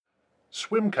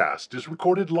Swimcast is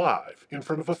recorded live in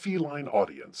front of a feline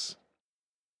audience.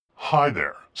 Hi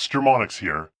there, Sturmonix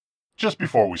here. Just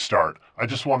before we start, I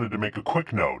just wanted to make a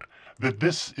quick note that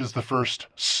this is the first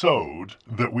sode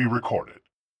that we recorded.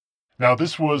 Now,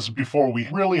 this was before we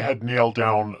really had nailed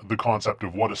down the concept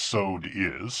of what a sode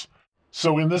is.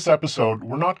 So in this episode,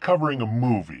 we're not covering a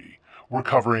movie, we're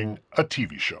covering a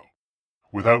TV show.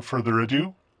 Without further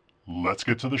ado, let's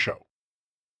get to the show.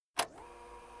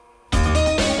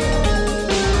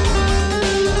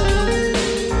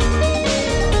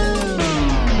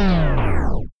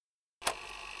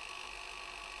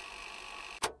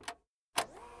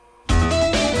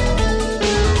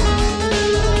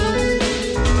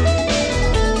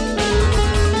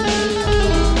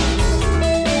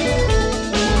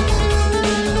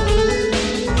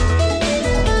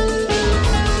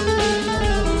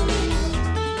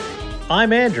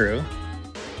 I'm Andrew.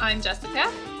 I'm Jessica.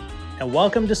 And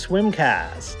welcome to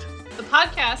Swimcast. The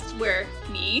podcast where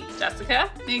me,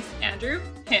 Jessica, makes Andrew,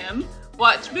 him,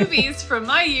 watch movies from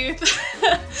my youth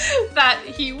that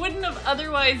he wouldn't have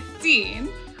otherwise seen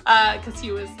because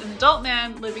he was an adult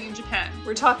man living in Japan.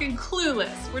 We're talking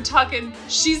Clueless. We're talking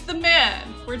She's the Man.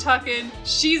 We're talking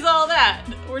She's All That.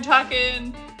 We're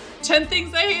talking 10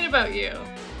 Things I Hate About You.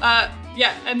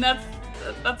 And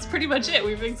that's pretty much it.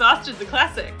 We've exhausted the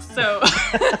classics. So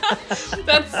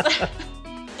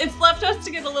it's left us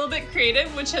to get a little bit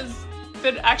creative, which has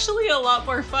been actually a lot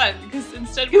more fun because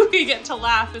instead we get to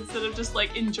laugh instead of just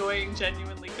like enjoying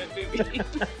genuinely good movies.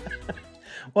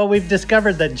 Well, we've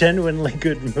discovered that genuinely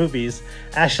good movies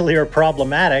actually are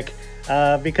problematic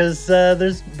because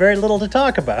there's very little to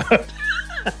talk about.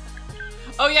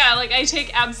 Oh yeah, like I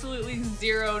take absolutely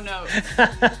zero notes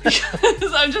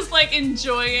because I'm just like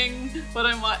enjoying what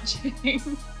I'm watching.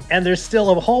 And there's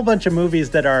still a whole bunch of movies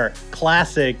that are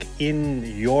classic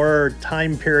in your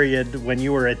time period when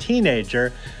you were a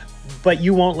teenager, but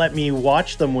you won't let me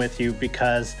watch them with you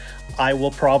because I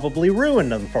will probably ruin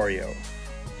them for you.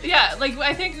 Yeah, like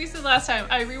I think we said last time,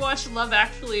 I rewatched Love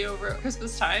Actually over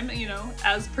Christmas time,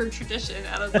 as per tradition.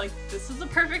 And I was like, this is a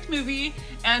perfect movie.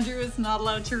 Andrew is not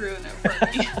allowed to ruin it for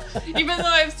me. Even though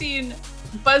I've seen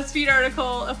BuzzFeed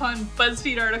article upon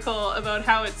BuzzFeed article about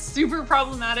how it's super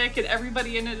problematic and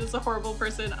everybody in it is a horrible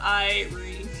person, I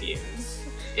refuse.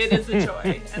 It is a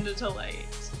joy and a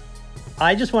delight.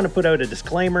 I just want to put out a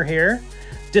disclaimer here.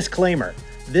 Disclaimer.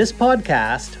 This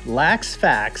podcast lacks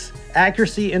facts,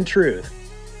 accuracy, and truth.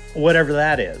 Whatever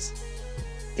that is.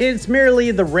 It's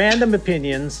merely the random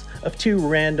opinions of two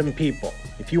random people.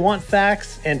 If you want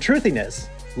facts and truthiness,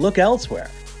 look elsewhere.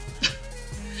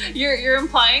 You're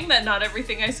implying that not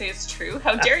everything I say is true?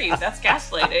 How dare you? That's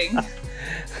gaslighting.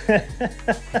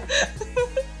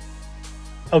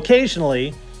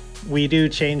 Occasionally, we do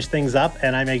change things up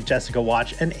and I make Jessica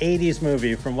watch an 80s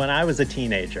movie from when I was a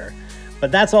teenager.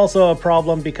 But that's also a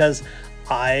problem because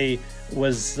I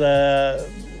was...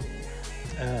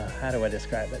 how do I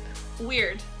describe it?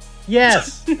 Weird.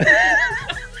 Yes.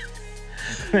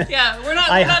 Yeah, we're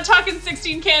not talking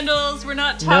 16 Candles. We're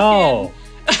not talking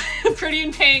Pretty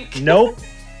in Pink. Nope.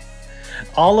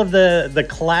 All of the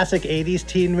classic 80s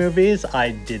teen movies I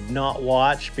did not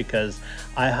watch because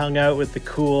I hung out with the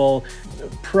cool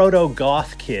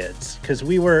proto-goth kids because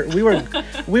we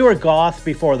were goth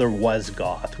before there was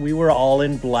goth. We were all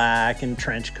in black and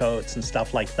trench coats and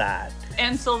stuff like that.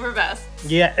 And silver vests.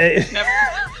 Yeah.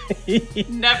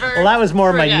 Never. Well, that was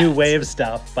more forget. my new wave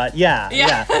stuff, but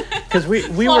yeah. Because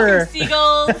we were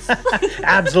seagulls.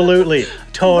 Absolutely,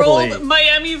 totally. Rolled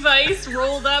Miami Vice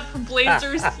rolled up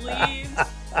blazer sleeves.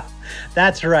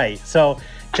 That's right. So,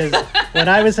 because when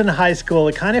I was in high school,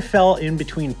 it kind of fell in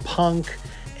between punk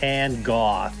and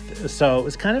goth. So it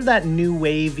was kind of that new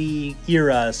wavy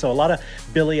era. So a lot of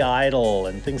Billy Idol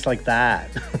and things like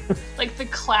that. Like the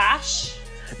Clash.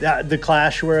 The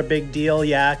Clash were a big deal,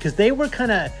 yeah, because they were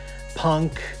kind of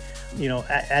punk.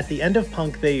 At the end of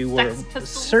punk, they were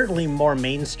certainly more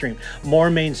mainstream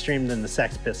than the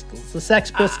Sex Pistols. The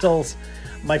Sex Pistols,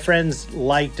 my friends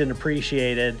liked and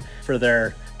appreciated for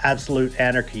their absolute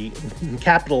anarchy,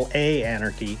 capital A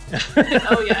anarchy.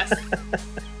 Oh yes.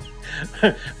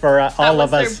 For all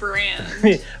of us, their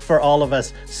brand. For all of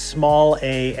us small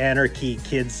A anarchy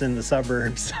kids in the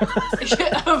suburbs.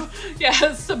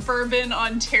 Yeah, suburban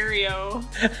Ontario.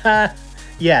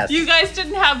 Yes. You guys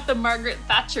didn't have the Margaret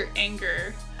Thatcher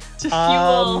anger to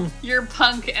fuel your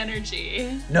punk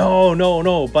energy.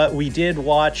 No. But we did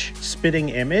watch Spitting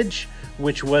Image,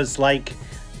 which was like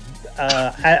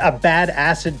a bad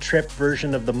acid trip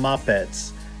version of the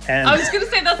Muppets. And I was gonna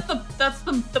say that's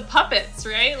the puppets,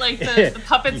 right? Like the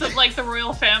puppets of like the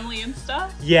royal family and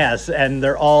stuff. Yes, and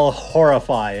they're all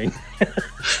horrifying.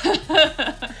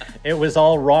 It was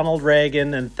all Ronald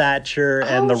Reagan and Thatcher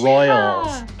and the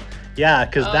Royals. Yeah,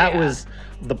 because that was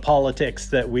the politics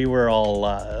that we were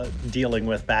all dealing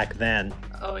with back then.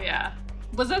 Oh, yeah.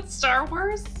 Was that Star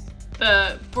Wars?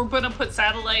 We're going to put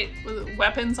satellite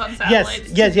weapons on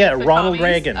satellites? Yes, Ronald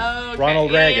Reagan. Oh, okay.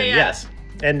 Ronald Reagan, yes.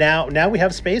 And now we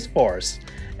have Space Force.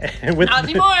 Not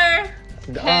anymore.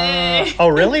 Hey. Oh,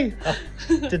 really?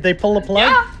 Did they pull the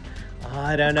plug? Yeah.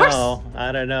 I don't know.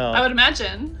 I would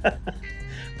imagine.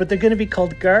 But they're going to be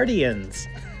called Guardians.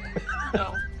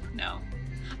 No.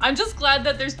 I'm just glad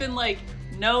that there's been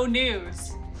no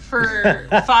news for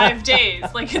 5 days.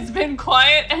 It's been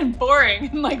quiet and boring,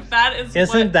 and that is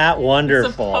Isn't that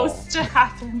wonderful? Supposed to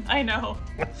happen. I know.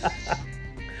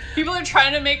 People are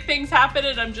trying to make things happen,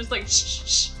 and I'm just like,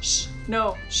 shh,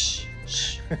 no, shh,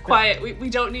 quiet. We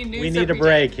don't need news. We need a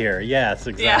break here. Yes,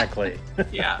 exactly.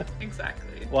 Yeah,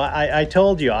 exactly. Well, I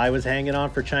told you I was hanging on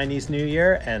for Chinese New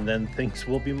Year, and then things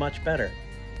will be much better.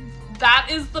 That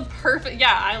is the perfect.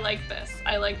 Yeah, I like this.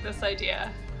 I like this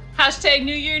idea. Hashtag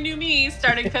New Year, New Me,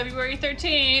 starting February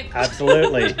 13th.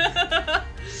 Absolutely.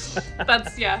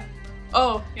 That's, yeah.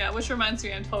 Oh, yeah, which reminds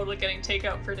me, I'm totally getting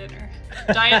takeout for dinner.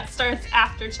 Diet starts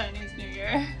after Chinese New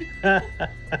Year.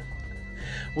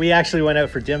 We actually went out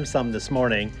for dim sum this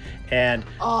morning, and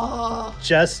oh,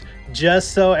 just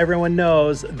so everyone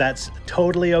knows, that's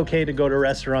totally okay to go to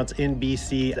restaurants in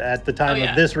BC at the time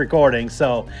of this recording.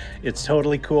 So it's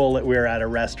totally cool that we're at a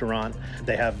restaurant.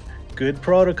 They have good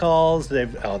protocols.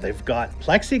 They've got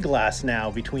plexiglass now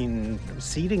between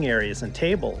seating areas and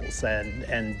tables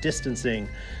and distancing.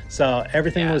 So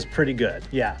everything was pretty good.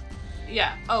 Yeah.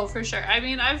 Yeah. Oh, for sure. I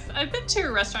mean, I've been to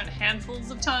a restaurant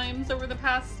handfuls of times over the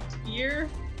past year,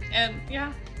 and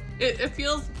it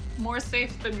feels more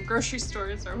safe than grocery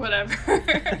stores or whatever,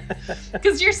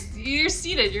 because you're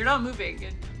seated, you're not moving,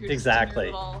 and you're exactly just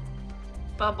in your little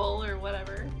bubble or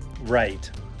whatever.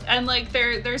 Right. And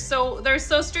they're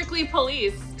so strictly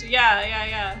policed.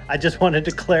 Yeah. I just wanted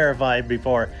to clarify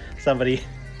before somebody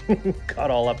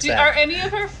got all upset. Are any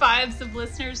of our fives of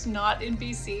listeners not in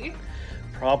BC?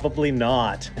 Probably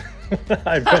not.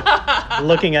 I've been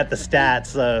looking at the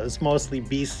stats. It's mostly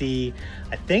BC.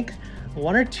 I think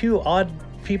one or two odd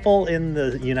people in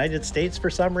the United States for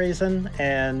some reason,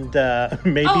 and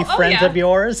maybe friends of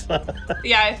yours.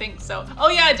 Yeah, I think so. Oh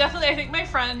yeah, definitely. I think my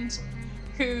friend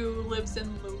who lives in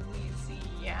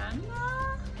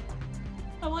Louisiana,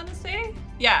 I want to say.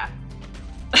 Yeah.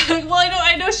 Well,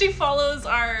 I know she follows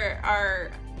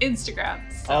our Instagram.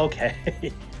 So. Okay.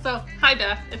 So, hi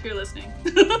Beth, if you're listening.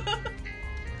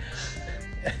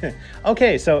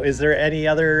 Okay, so is there any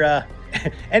other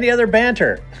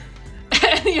banter?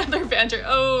 Any other banter?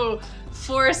 Oh,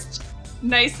 forced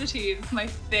niceties, my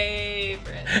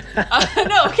favorite.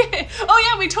 No, okay.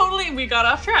 Oh yeah, we got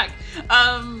off track.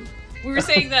 We were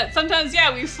saying that sometimes,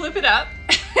 we flip it up,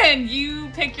 and you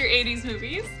pick your 80s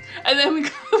movies, and then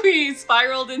we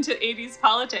spiraled into 80s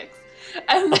politics.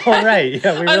 And then, right,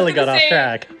 yeah, we really got off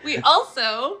track. We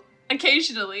also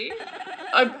occasionally,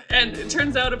 and it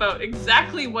turns out about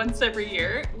exactly once every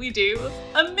year, we do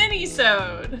a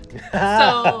mini-sode.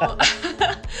 So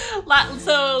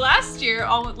last year,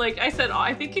 like I said,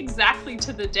 I think exactly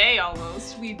to the day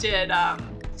almost, we did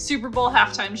Super Bowl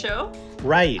halftime show.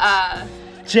 Right.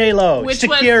 J-Lo,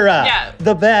 Shakira,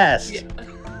 the best.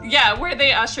 Yeah, where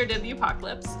they ushered in the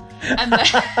apocalypse. And then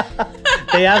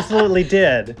they absolutely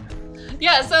did.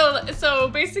 Yeah, so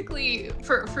basically,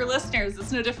 for listeners,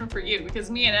 it's no different for you, because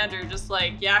me and Andrew just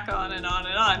yak on and on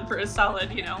and on for a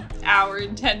solid, hour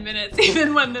and 10 minutes,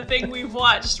 even when the thing we've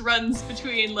watched runs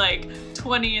between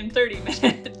 20 and 30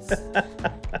 minutes.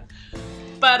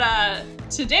 But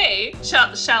today,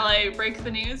 shall I break the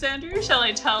news, Andrew? Shall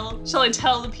I tell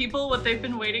the people what they've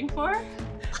been waiting for?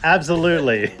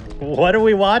 Absolutely. What are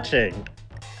we watching?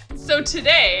 So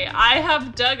today, I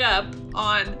have dug up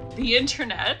on the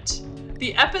internet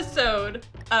the episode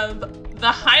of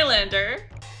The Highlander,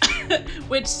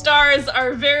 which stars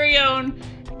our very own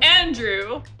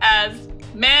Andrew as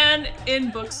Man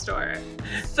in Bookstore.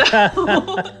 So,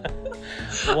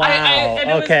 wow.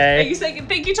 Okay. I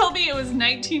think you told me it was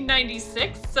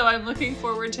 1996, so I'm looking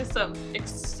forward to some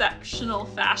exceptional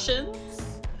fashions,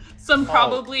 some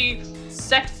probably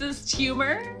sexist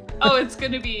humor. Oh, it's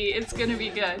gonna be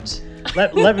good.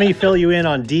 Let me fill you in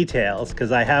on details,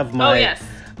 because I have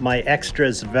my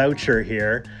extras voucher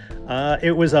here.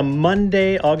 It was a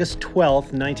Monday, August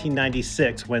 12th,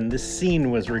 1996, when this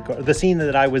scene was the scene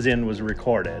that I was in was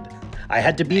recorded. I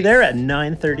had to be there at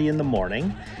 9:30 in the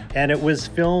morning, and it was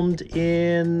filmed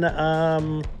in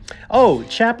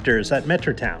Chapters at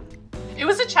Metrotown. It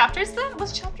was a Chapters then?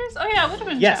 Was Chapters? Oh yeah, it would have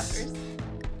been Chapters.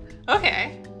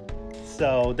 Okay.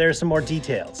 So there's some more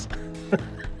details.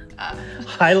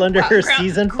 Highlander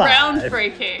season 5.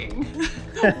 Groundbreaking.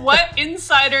 What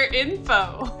insider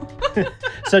info?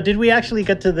 So did we actually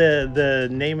get to the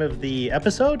name of the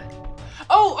episode?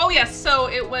 Oh yes. So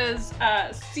it was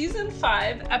season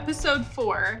 5, episode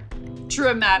 4,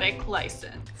 Dramatic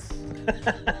License.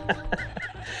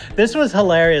 This was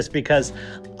hilarious because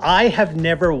I have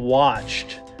never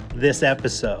watched this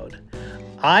episode.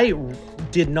 I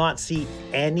did not see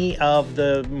any of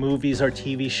the movies or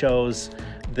TV shows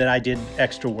that I did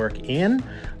extra work in.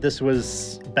 This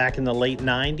was back in the late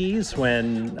 90s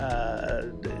when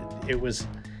it was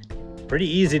pretty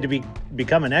easy to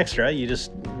become an extra. You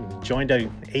just joined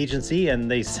an agency and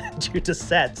they sent you to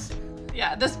sets.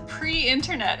 Yeah, this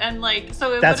pre-internet, and like,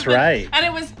 so it That's would've been, right. and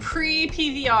it was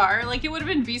pre-PVR, like it would have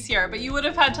been VCR, but you would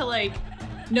have had to like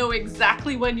know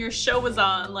exactly when your show was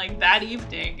on, like that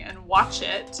evening, and watch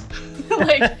it,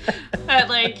 like at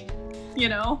like,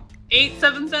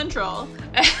 8/7 Central,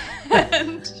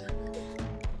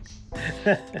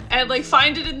 and like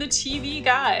find it in the TV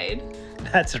guide.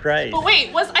 That's right. But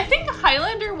wait, I think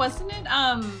Highlander, wasn't it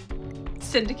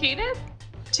syndicated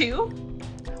too?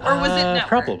 Or was it network?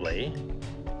 Probably.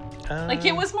 Like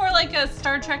it was more like a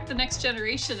Star Trek The Next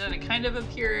Generation, and it kind of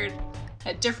appeared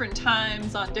at different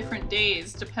times on different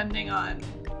days depending on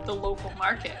the local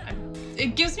market.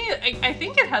 It gives me, I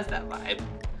think it has that vibe.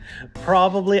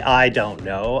 Probably, I don't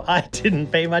know. I didn't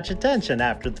pay much attention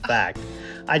after the fact.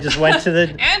 I just went to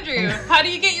the... Andrew, how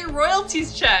do you get your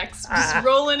royalties checks? Just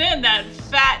rolling in that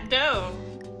fat dough.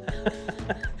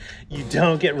 You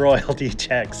don't get royalty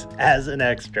checks as an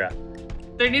extra.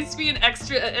 There needs to be an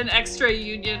extra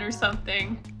union or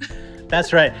something.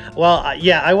 That's right. Well,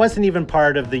 yeah, I wasn't even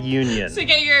part of the union. To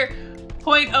get your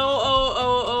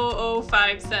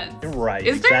 0.00005 cents. Right,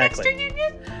 Is there exactly. an extra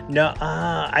union? No,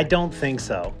 I don't think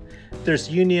so. There's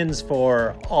unions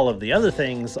for all of the other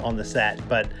things on the set,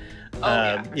 but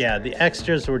the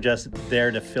extras were just there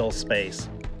to fill space.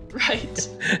 Right.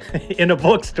 In a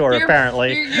bookstore,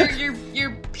 apparently.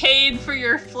 You're paid for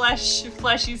your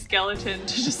fleshy skeleton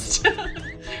to just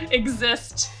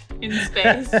exist in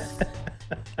space.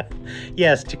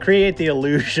 Yes, to create the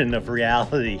illusion of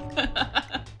reality.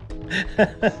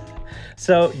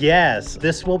 So, yes,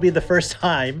 this will be the first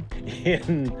time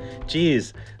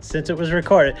since it was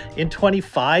recorded, in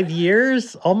 25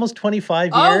 years, almost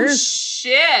 25 years. Oh,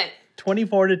 shit.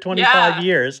 24 to 25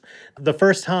 years, the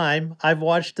first time I've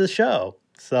watched the show.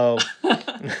 So, all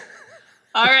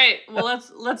right, well,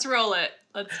 let's roll it.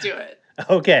 Let's do it.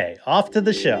 Okay, off to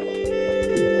the show.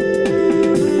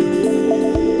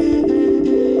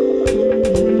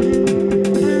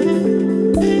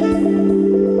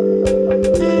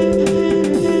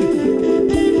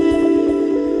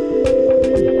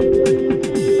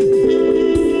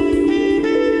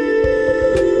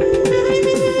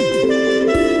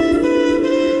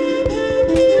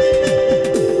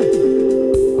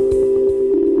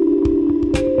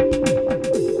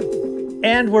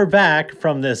 And we're back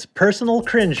from this personal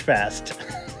cringe fest.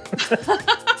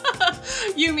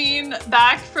 You mean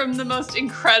back from the most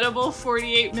incredible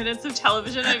 48 minutes of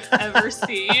television I've ever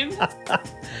seen?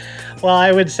 Well,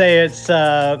 I would say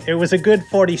it was a good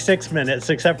 46 minutes,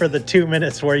 except for the 2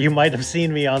 minutes where you might have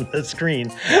seen me on the screen.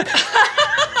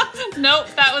 Nope,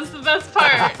 that was the best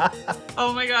part.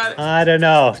 Oh my god. I don't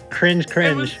know. Cringe.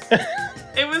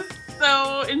 It was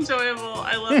so enjoyable.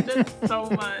 I loved it so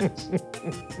much.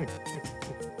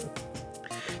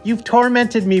 You've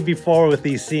tormented me before with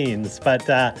these scenes, but...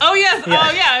 Oh, yes. Yeah.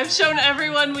 Oh, yeah. I've shown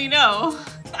everyone we know.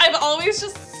 I've always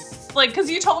just, like, because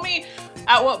you told me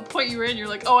at what point you were in, you're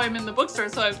like, oh, I'm in the bookstore.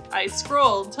 So I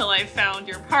scrolled till I found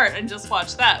your part and just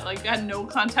watched that. Like, I had no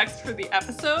context for the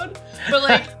episode. But,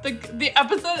 like, the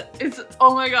episode is,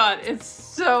 oh, my God. It's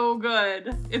so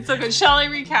good. It's so good. Shall I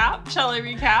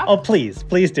recap? Oh, please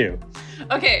do.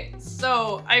 Okay.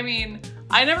 So, I mean...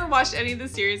 I never watched any of the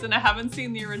series and I haven't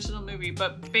seen the original movie,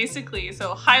 but basically,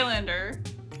 so Highlander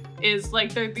is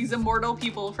like they're these immortal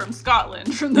people from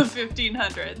Scotland from the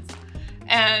 1500s.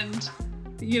 And,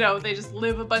 they just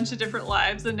live a bunch of different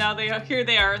lives and now here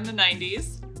they are in the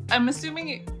 90s. I'm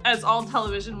assuming as all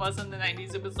television was in the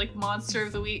 90s, it was like Monster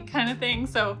of the Week kind of thing.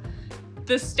 So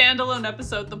this standalone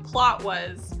episode, the plot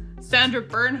was Sandra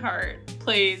Bernhard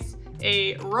plays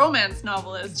a romance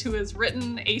novelist who has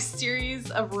written a series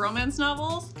of romance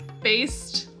novels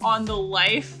based on the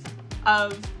life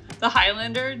of the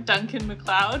Highlander, Duncan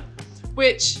MacLeod,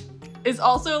 which is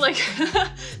also like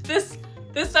this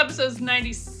episode is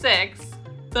 96.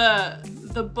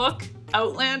 The book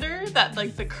Outlander, that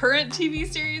like the current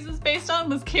TV series is based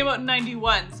on, came out in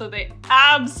 91. So they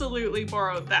absolutely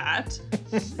borrowed that.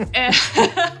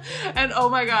 and oh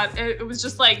my God, it was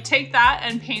just like, take that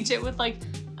and paint it with like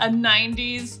a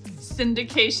 90s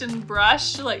syndication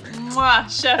brush, like mwah,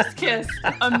 chef's kiss.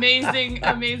 Amazing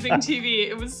TV.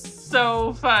 It was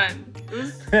so fun. It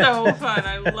was so fun.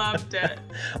 I loved it.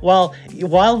 Well,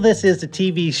 while this is a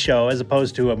TV show as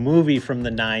opposed to a movie from the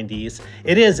 90s,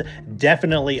 it is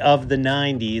definitely of the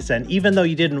 90s. And even though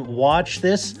you didn't watch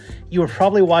this, you were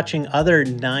probably watching other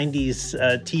 90s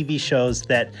TV shows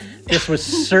that this was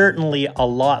certainly a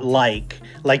lot like.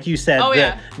 Like you said,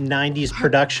 the 90s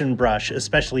production brush,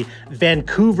 especially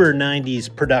Vancouver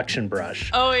 90s production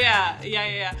brush. Oh,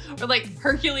 yeah. Or like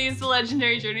Hercules, The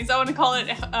Legendary Journeys. I want to call it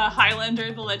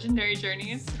Highlander, The Legendary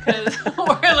Journeys. Because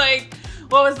we're like,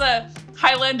 what was the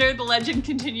Highlander, The Legend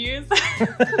Continues?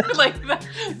 Like the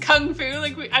Kung Fu.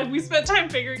 Like we spent time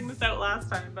figuring this out last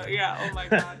time. But yeah, oh my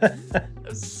God. It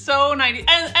was so 90s.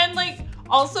 And like,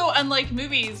 also, unlike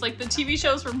movies, like the TV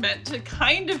shows were meant to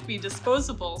kind of be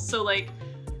disposable. So like,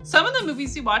 some of the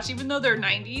movies we watch, even though they're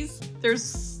 90s,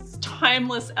 there's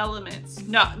timeless elements.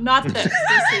 No, not this.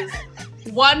 This is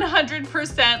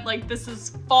 100% like this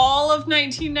is fall of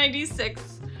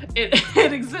 1996. It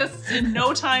exists in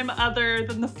no time other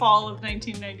than the fall of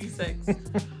 1996.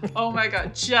 Oh my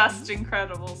God, just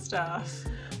incredible stuff.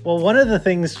 Well, one of the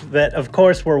things that, of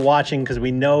course, we're watching because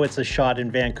we know it's a shot in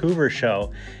Vancouver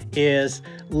show is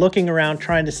looking around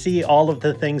trying to see all of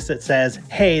the things that says,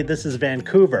 hey, this is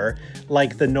Vancouver,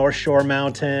 like the North Shore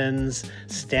Mountains,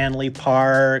 Stanley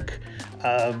Park,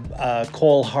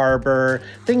 Cole Harbor,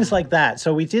 things like that.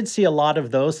 So we did see a lot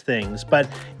of those things, but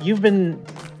you've been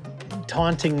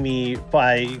taunting me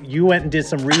by you went and did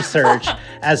some research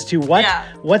as to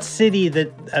what city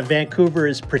that Vancouver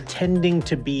is pretending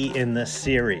to be in this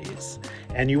series,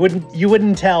 and you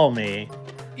wouldn't tell me.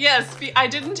 Yes, I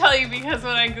didn't tell you because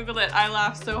when I googled it, I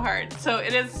laughed so hard. So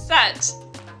it is set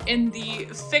in the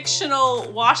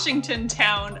fictional Washington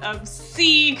town of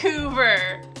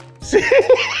Seacouver.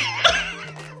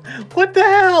 What the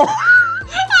hell?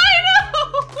 I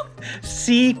know.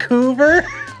 Seacouver?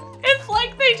 It's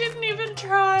like they didn't even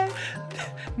try.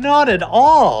 Not at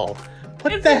all.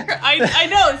 I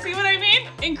know. See what I mean?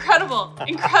 Incredible.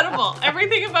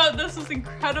 Everything about this was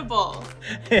incredible.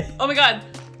 Oh my God.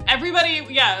 Everybody,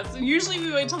 so usually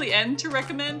we wait till the end to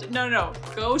recommend. No.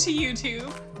 Go to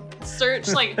YouTube. Search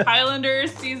like Highlander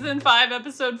season 5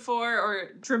 episode 4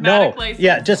 or dramatic license.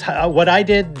 Yeah, just what I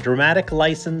did, dramatic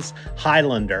license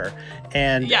Highlander,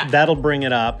 and that'll bring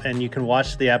it up and you can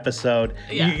watch the episode.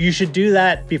 You should do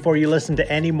that before you listen to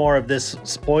any more of this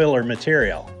spoiler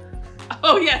material.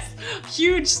 Oh yes,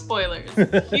 huge spoilers.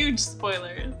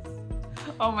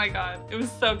 Oh my God, it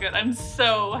was so good. I'm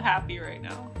so happy right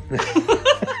now.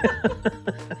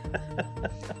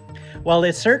 Well,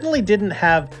 it certainly didn't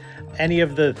have any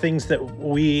of the things that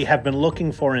we have been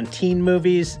looking for in teen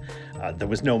movies. There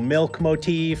was no milk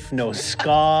motif, no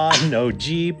ska, no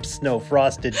Jeeps, no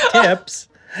frosted tips.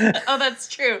 Oh, that's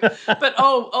true. But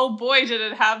oh boy, did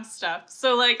it have stuff.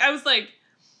 So like, I was like,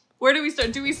 where do we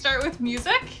start? Do we start with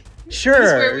music?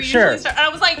 Sure. And I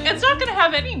was like, it's not going to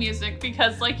have any music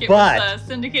because like it was a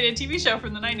syndicated TV show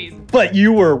from the 90s. But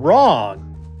you were wrong.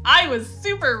 I was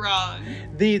super wrong.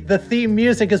 The theme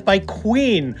music is by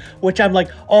Queen, which I'm like,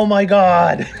 oh my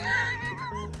God.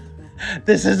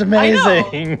 This is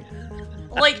amazing.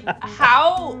 Like,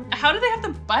 how do they have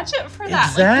the budget for that?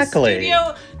 Exactly.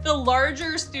 Like the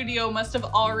larger studio must have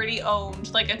already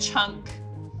owned like a chunk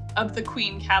of the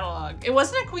Queen catalog. It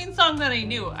wasn't a Queen song that I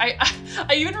knew. I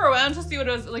even went around to see what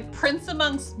it was, like Prince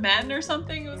Amongst Men or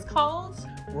something it was called.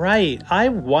 Right. I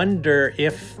wonder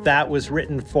if that was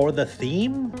written for the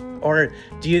theme, or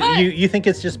do you think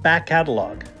it's just back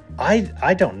catalog?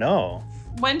 I don't know.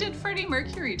 When did Freddie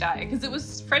Mercury die? Because it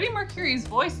was Freddie Mercury's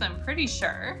voice, I'm pretty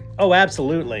sure. Oh,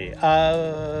 absolutely.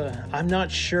 I'm not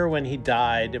sure when he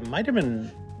died. It might have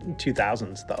been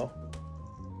 2000s though.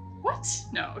 What?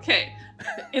 No. Okay.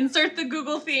 Insert the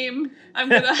Google theme. I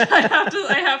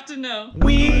have to know.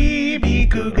 We be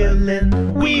Googling,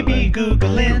 yeah. We be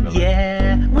Googling,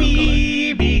 yeah.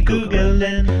 We be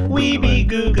Googling, yeah. We be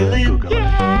Googling,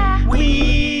 yeah.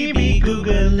 We be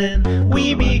Googling.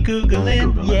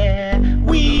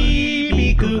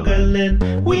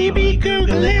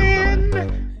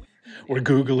 We're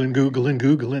Googling. We're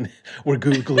Googling. We're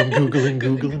Googling.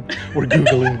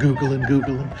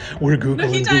 We're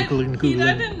Googling. He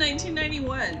died in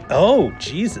 1991. Oh,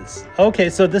 Jesus. Okay,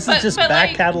 so this is just back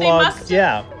like, catalog.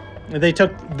 Yeah. They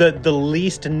took the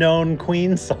least known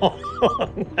Queen song.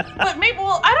 But maybe,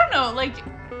 well, I don't know, like,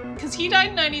 because he died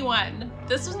in 91.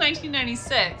 This was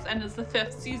 1996, and it's the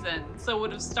 5th season, so it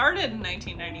would have started in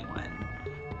 1991.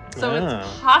 So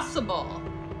it's possible.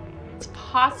 It's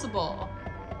possible.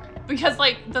 Because,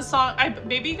 like, the song,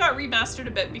 maybe got remastered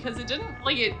a bit, because it didn't,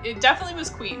 like, it definitely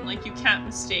was Queen. Like, you can't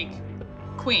mistake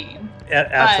Queen.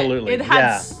 Absolutely. But it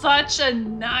had such a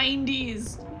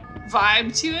 90s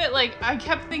vibe to it. Like, I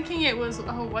kept thinking it was,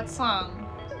 what song?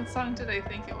 What song did I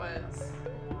think it was?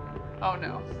 Oh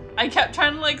no. I kept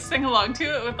trying to like sing along to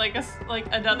it with like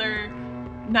another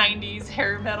 90s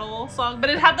hair metal song,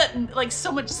 but it had that like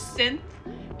so much synth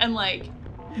and like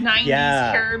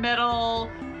 90s hair metal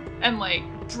and like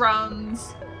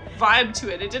drums vibe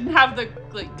to it. It didn't have the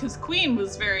like, because Queen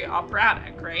was very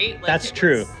operatic, right? Like, that's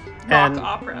true.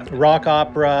 Rock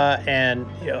opera, and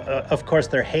you know, of course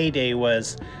their heyday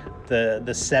was the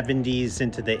 70s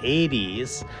into the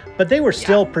 80s, but they were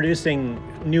still producing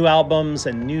new albums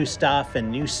and new stuff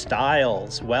and new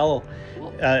styles all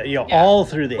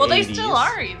through the 80s. Well, they still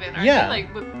are even, aren't they?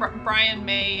 Like with Brian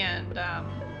May and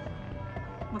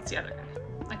what's the other guy?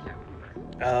 I can't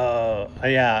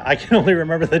remember. I can only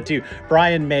remember the two.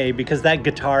 Brian May, because that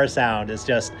guitar sound is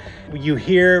just, you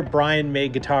hear Brian May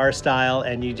guitar style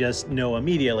and you just know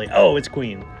immediately, oh, it's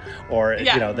Queen, or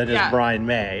that is Brian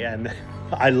May, and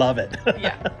I love it.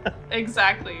 Yeah,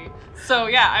 exactly. So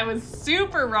yeah, I was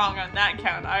super wrong on that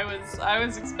count. I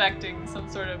was expecting some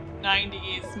sort of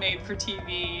 90s made for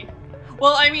TV.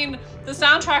 Well, I mean, the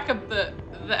soundtrack of the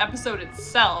episode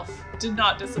itself did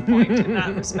not disappoint in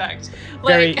that respect.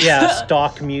 Very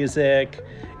stock music,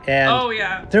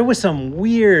 and there was some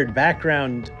weird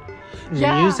background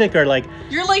music, or like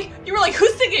you were like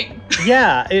who's singing?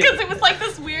 Yeah, because it was like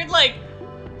this weird like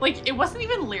it wasn't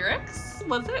even lyrics.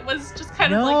 Was it? It was just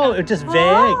kind of like it was just vague.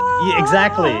 Yeah,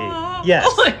 exactly. Yes.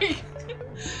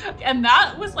 And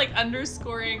that was like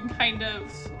underscoring kind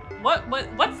of what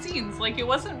scenes. Like it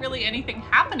wasn't really anything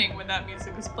happening when that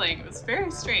music was playing. It was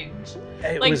very strange.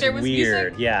 It was there was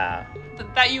weird.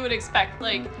 That you would expect.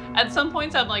 Like at some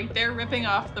points I'm like, they're ripping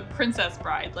off The Princess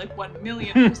Bride, like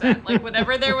 1,000,000%. Like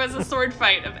whenever there was a sword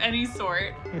fight of any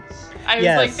sort, I was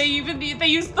like, they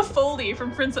used the Foley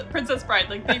from Princess Bride.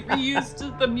 Like they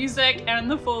reused the music and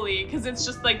the Foley, because it's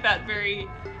just like that very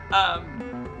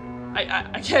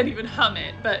I can't even hum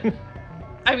it, but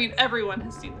I mean everyone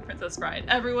has seen The Princess Bride.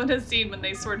 Everyone has seen when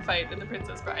they sword fight in The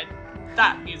Princess Bride.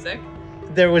 That music.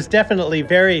 There was definitely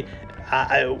very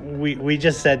we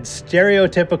just said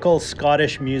stereotypical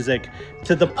Scottish music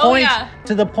to the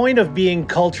point of being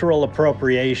cultural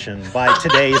appropriation by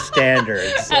today's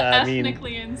standards.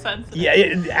 Ethnically insensitive.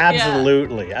 Yeah,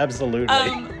 absolutely.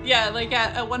 Like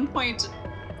at one point,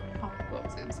 what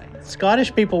was I going to say?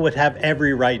 Scottish people would have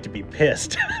every right to be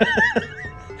pissed,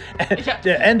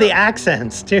 and the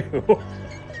accents too.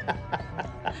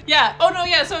 Yeah. Oh no.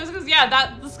 Yeah. So it was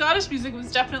that the Scottish music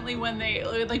was definitely when they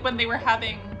were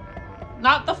having.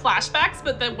 Not the flashbacks,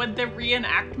 but the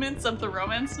reenactments of the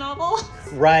romance novel.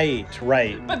 Right.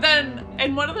 But then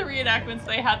in one of the reenactments,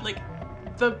 they had like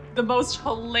the most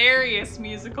hilarious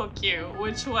musical cue,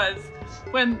 which was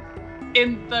when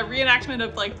in the reenactment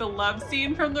of like the love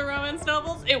scene from the romance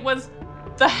novels, it was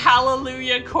the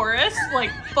Hallelujah chorus,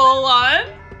 like full on.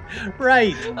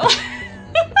 Right.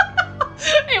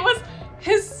 It was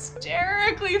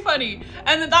hysterically funny.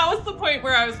 And then that was the point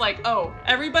where I was like, oh,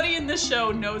 everybody in this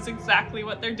show knows exactly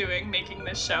what they're doing making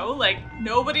this show. Like,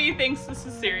 nobody thinks this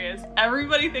is serious.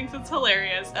 Everybody thinks it's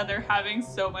hilarious, and they're having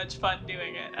so much fun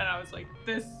doing it. And I was like,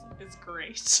 this is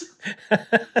great.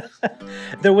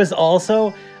 There was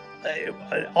also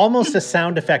almost a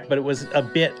sound effect, but it was a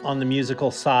bit on the musical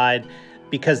side,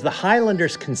 because the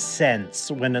Highlanders can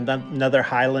sense when another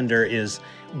Highlander is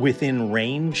within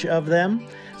range of them.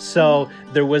 So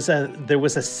there was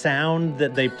a sound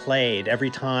that they played every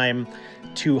time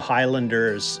two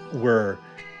Highlanders were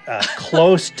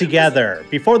close together.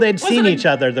 Before they'd seen each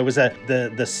other, there was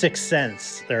the sixth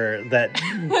sense, or that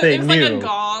they knew. It was like a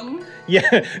gong.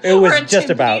 Yeah, it was just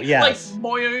about, yes. Like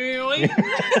boing.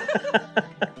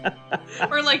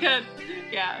 Or like a,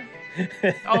 yeah.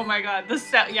 Oh my god, the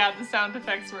sound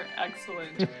effects were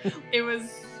excellent. It was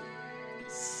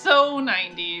so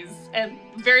 90s, and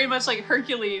very much like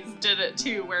Hercules did it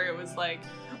too, where it was like,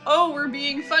 oh, we're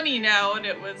being funny now, and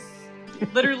it was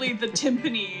literally the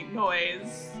timpani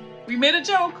noise. We made a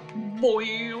joke,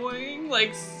 boing,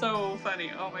 like so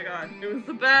funny. Oh my god, it was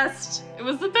the best. It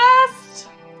was the best.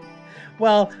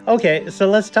 Well, okay, so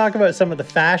let's talk about some of the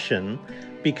fashion,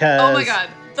 because oh my god,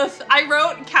 I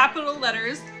wrote capital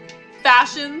letters,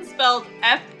 fashion spelled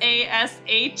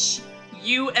FASHUN,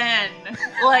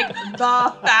 like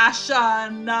the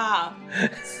fashion.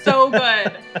 So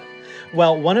good.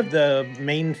 Well, one of the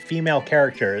main female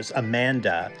characters,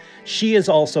 Amanda, she is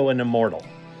also an immortal.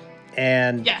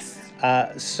 And Yes.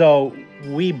 so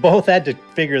we both had to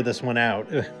figure this one out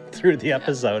through the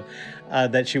episode,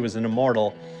 that she was an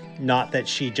immortal, not that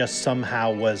she just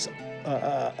somehow was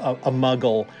a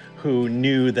muggle who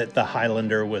knew that the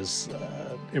Highlander was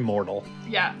immortal.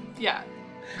 Yeah.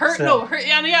 And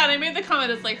I made the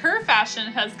comment, it's like her fashion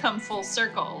has come full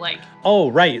circle. Like,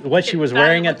 oh, right. What she was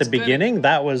wearing at the looks good. beginning,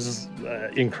 that was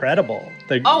incredible.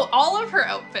 All of her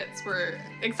outfits were,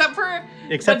 except for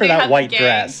when for they that had the white gag.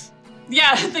 dress.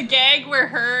 Yeah, the gag where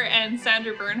her and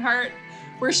Sandra Bernhardt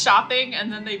were shopping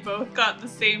and then they both got the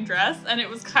same dress, and it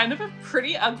was kind of a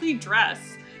pretty ugly dress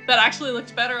that actually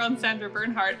looked better on Sandra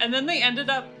Bernhardt. And then they ended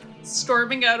up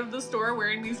storming out of the store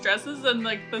wearing these dresses, and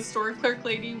like the store clerk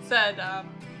lady said,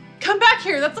 come back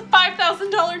here, that's a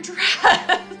 $5,000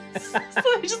 dress. So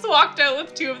they just walked out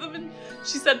with two of them, and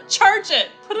she said, charge it,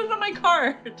 put it on my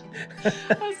card.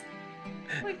 I was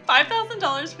like,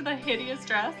 $5,000 for that hideous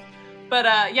dress. But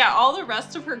yeah, all the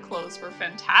rest of her clothes were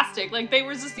fantastic. Like, there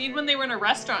was a scene when they were in a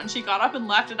restaurant and she got up and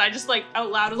left, and I just like out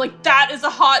loud was like, that is a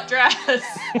hot dress.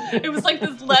 It was like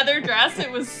this leather dress. It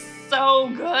was so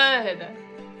good.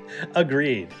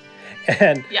 Agreed.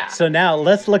 And Yeah. so now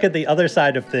let's look at the other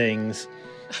side of things.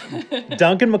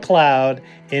 Duncan MacLeod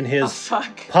in his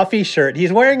fuck. puffy shirt.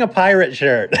 He's wearing a pirate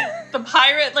shirt. The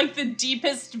pirate, like the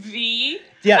deepest V.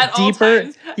 Yeah, at all deeper.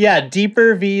 times. Yeah,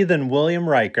 deeper V than William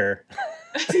Riker.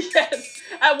 Yes.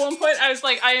 At one point, I was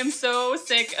like, I am so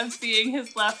sick of seeing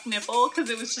his left nipple because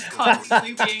it was just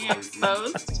constantly being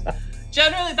exposed.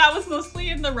 Generally, that was mostly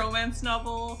in the romance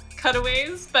novel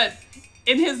cutaways, but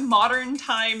in his modern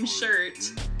time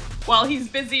shirt, while he's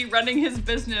busy running his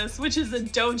business, which is a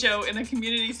dojo in a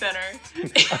community center,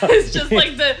 it's just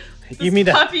like this You mean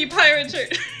puffy pirate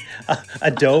shirt. a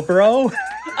dobro?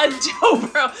 A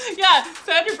dobro. Yeah,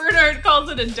 Sandra Bernhardt calls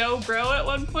it a dobro at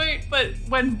one point, but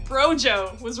when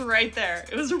Brojo was right there.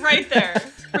 It was right there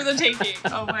for the taking.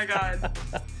 Oh my god.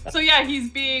 So yeah, he's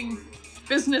being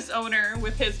business owner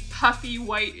with his puffy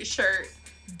white shirt.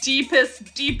 Deepest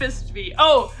V.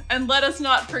 Oh, and let us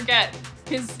not forget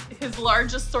his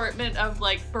large assortment of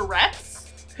like barrettes.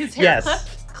 His hair Yes.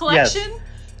 clip collection. Yes.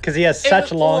 Because he has It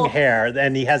such was long cool. hair,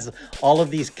 and he has all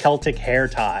of these Celtic hair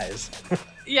ties.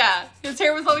 Yeah, his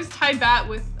hair was always tied back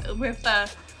with the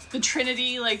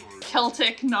Trinity like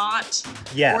Celtic knot.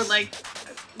 Yes. Or like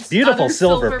Beautiful other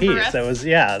silver piece. barrettes. That was,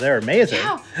 yeah, they're amazing.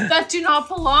 Yeah, that do not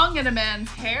belong in a man's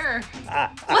hair.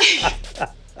 Like,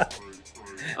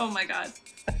 oh my god.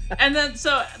 And then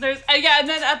so there's and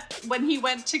then when he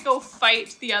went to go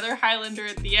fight the other Highlander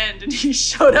at the end, and he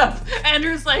showed up,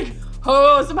 Andrew's like,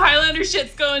 oh, some Highlander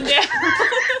shit's going down.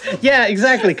 Yeah,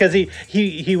 exactly. Because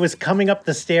he was coming up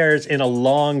the stairs in a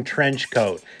long trench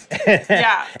coat.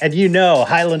 Yeah. And you know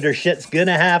Highlander shit's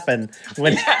gonna happen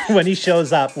when when he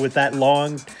shows up with that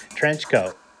long trench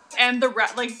coat. And the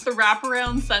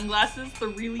wraparound sunglasses, the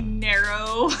really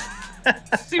narrow,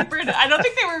 I don't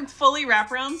think they were fully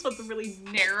wraparounds, but the really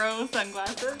narrow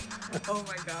sunglasses. Oh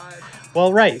my god.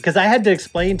 Well, right, because I had to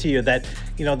explain to you that,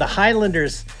 you know, the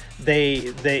Highlanders,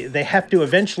 they have to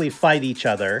eventually fight each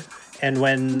other, and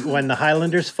when the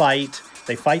Highlanders fight,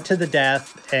 they fight to the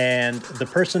death, and the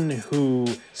person who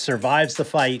survives the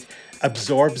fight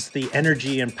absorbs the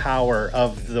energy and power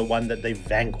of the one that they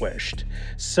vanquished.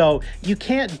 So you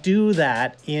can't do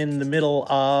that in the middle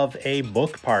of a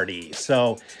book party.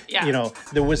 So, Yeah. you know,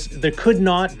 there could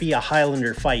not be a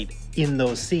Highlander fight in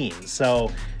those scenes.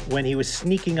 So when he was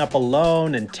sneaking up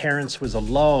alone and Terrence was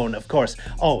alone, of course,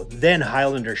 then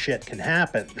Highlander shit can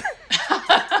happen.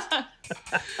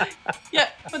 Yeah,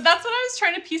 but that's what I was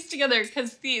trying to piece together,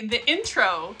 because the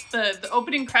intro, the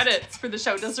opening credits for the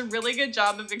show does a really good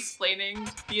job of explaining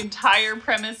the entire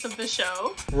premise of the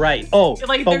show. Right. Oh,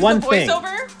 Like, but there's one the thing.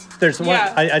 voiceover. There's one.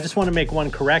 Yeah. I just want to make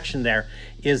one correction there,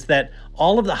 is that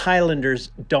all of the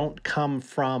Highlanders don't come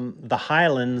from the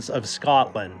Highlands of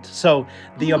Scotland. So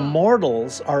the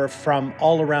Immortals are from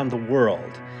all around the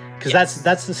world. Because Yes.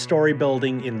 that's the story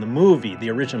building in the movie, the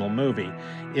original movie,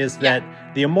 is that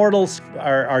the Immortals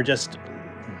are just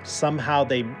somehow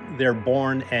they're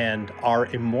born and are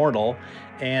immortal,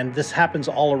 and this happens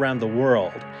all around the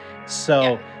world.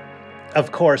 So,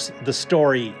 of course, the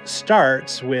story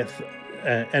starts with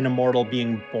an immortal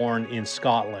being born in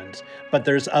Scotland, but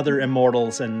there's other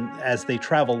immortals, and as they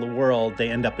travel the world, they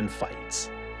end up in fights.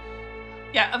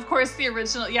 Yeah, of course, the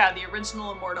original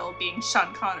immortal being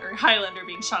Sean Connery, Highlander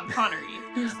being Sean Connery.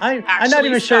 I'm not actually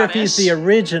even sure if he's the Scottish.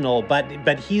 original,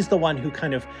 but he's the one who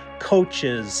kind of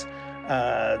coaches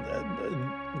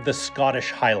the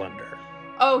Scottish Highlander.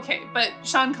 Okay, but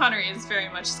Sean Connery is very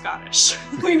much Scottish.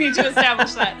 We need to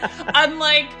establish that.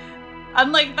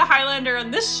 Unlike the Highlander on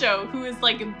this show, who is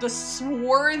like the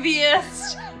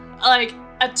swarthiest, like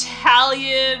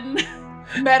Italian,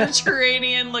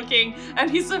 Mediterranean looking, and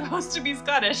he's supposed to be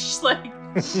Scottish. Like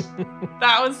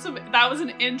that was an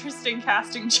interesting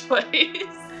casting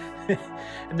choice.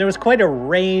 And there was quite a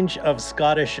range of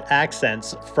Scottish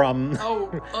accents from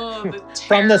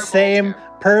from the same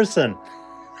person.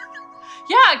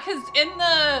 Yeah, because in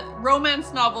the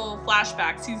romance novel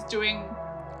flashbacks, he's doing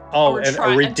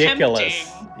a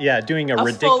ridiculous, doing a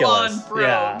ridiculous, full-on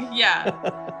brogue, yeah.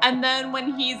 And then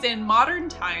when he's in modern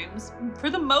times, for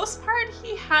the most part,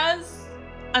 he has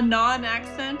a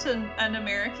non-accent, an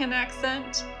American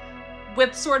accent,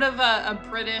 with sort of a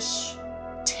British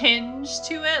tinge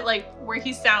to it, like where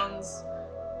he sounds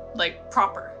like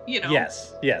proper, you know?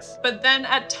 Yes. But then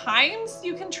at times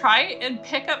you can try and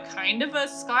pick up kind of a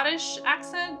Scottish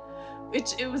accent,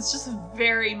 which it was just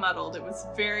very muddled. It was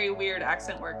very weird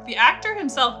accent work. The actor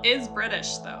himself is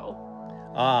British though.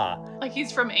 Like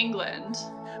he's from England.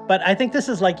 But I think this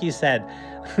is like you said,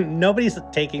 nobody's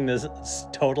taking this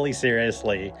totally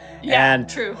seriously. Yeah, and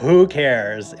true. Who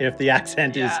cares if the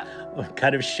accent is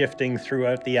kind of shifting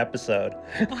throughout the episode?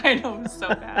 I know, it's so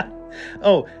bad.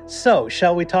 So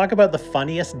shall we talk about the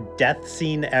funniest death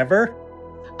scene ever?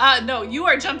 No, you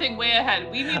are jumping way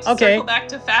ahead. We need to circle back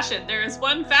to fashion. There is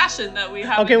one fashion that we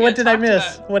haven't what did I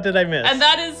miss? About. What did I miss? And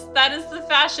that is the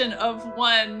fashion of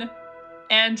one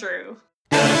Andrew.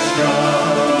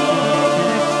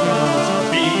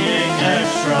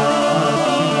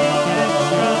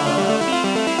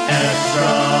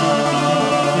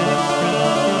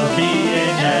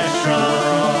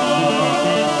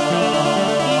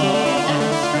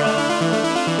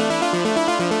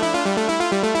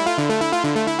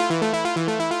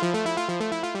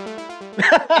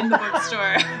 In the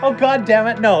bookstore. Oh, God damn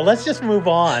it. No, let's just move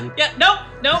on. Yeah, nope.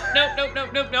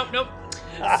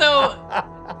 So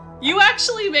you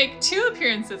actually make 2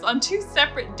 appearances on 2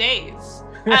 separate days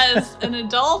as an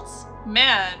adult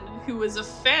man who was a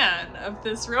fan of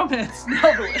this romance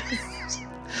novelist.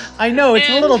 I know, it's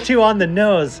a little too on the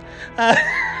nose.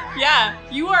 Yeah,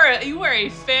 you are a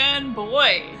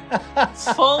fanboy.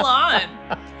 Full on.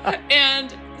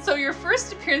 And so your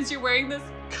first appearance, you're wearing this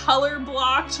color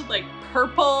blocked, like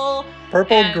purple,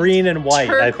 green, and white,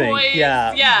 turquoise, I think.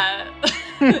 Yeah.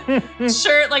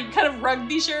 Shirt, like kind of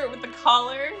rugby shirt with the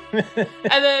collar. And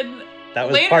then that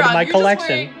was part of my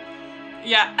collection.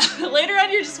 Later on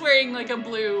you're just wearing like a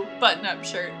blue button-up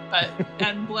shirt,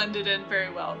 and blended in very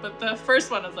well. But the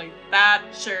first one was like, that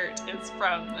shirt is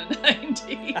from the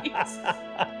 90s.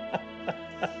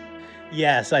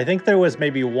 Yes, I think there was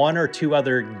maybe 1 or 2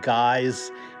 other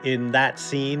guys in that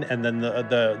scene, and then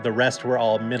the rest were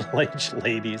all middle-aged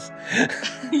ladies.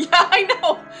 Yeah, I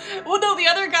know. Well, no, the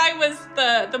other guy was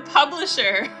the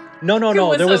publisher. No.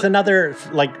 There was another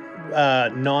like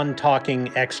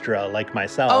non-talking extra like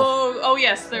myself. Oh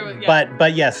yes, there was. Yeah.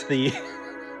 But yes, the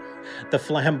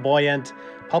flamboyant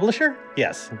publisher.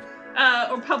 Yes.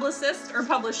 Or publicist or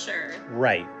publisher.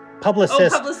 Right.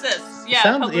 Publicist. Oh, publicist. Yeah.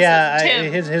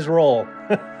 Publicist. His role.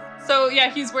 So yeah,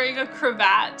 he's wearing a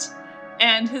cravat.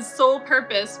 And his sole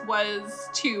purpose was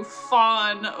to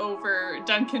fawn over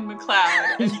Duncan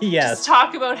MacLeod and just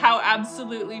talk about how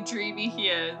absolutely dreamy he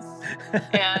is,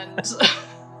 and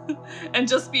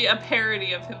just be a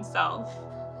parody of himself.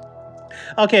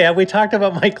 Okay, have we talked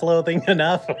about my clothing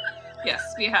enough?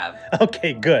 Yes, we have.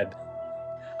 Okay, good.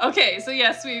 Okay, so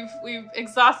yes, we've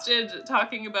exhausted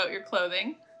talking about your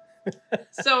clothing.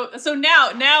 So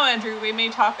now, Andrew, we may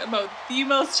talk about the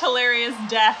most hilarious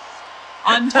death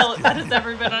that has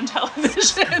ever been on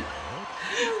television.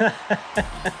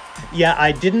 Yeah,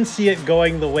 I didn't see it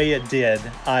going the way it did.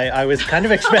 I was kind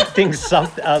of expecting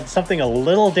something a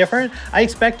little different. I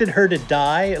expected her to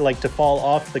die, like to fall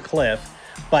off the cliff,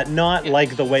 but not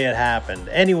like the way it happened.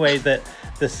 Anyway, the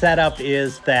setup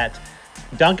is that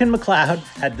Duncan MacLeod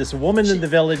had this woman in the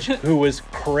village who was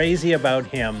crazy about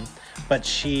him, but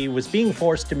she was being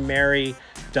forced to marry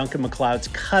Duncan MacLeod's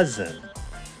cousin.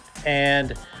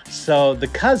 And so the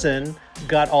cousin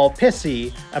got all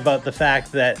pissy about the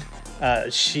fact that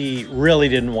she really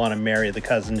didn't want to marry the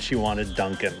cousin. She wanted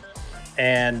Duncan.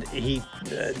 And he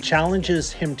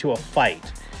challenges him to a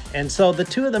fight. And so the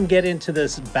two of them get into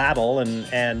this battle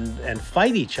and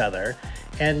fight each other.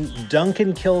 And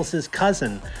Duncan kills his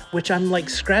cousin, which I'm like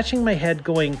scratching my head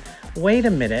going, wait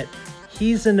a minute,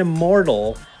 he's an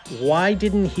immortal. Why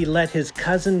didn't he let his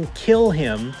cousin kill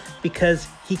him? Because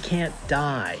he can't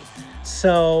die.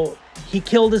 So he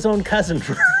killed his own cousin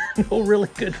for no really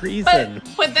good reason.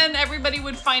 But then everybody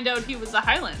would find out he was a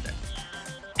Highlander.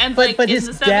 And but in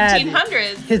his the dad,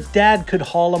 1700s. his dad could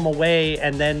haul him away,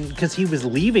 and then because he was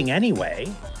leaving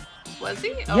anyway. Was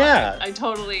he? Oh, Yeah. I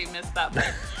totally missed that part.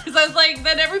 Because I was like,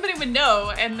 then everybody would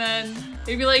know, and then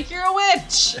they'd be like, "You're a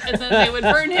witch," and then they would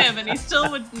burn him, and he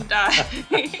still wouldn't die.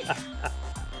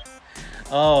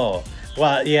 Oh,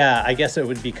 well, yeah, I guess it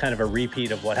would be kind of a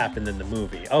repeat of what happened in the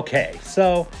movie. Okay,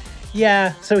 so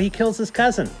he kills his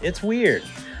cousin. It's weird.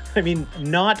 I mean,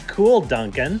 not cool,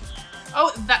 Duncan.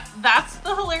 Oh, that's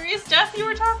the hilarious death you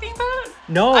were talking about?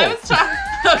 No. I was talking...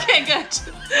 Okay, good.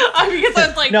 Because I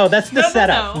was like... No, that's the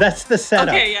setup. No. That's the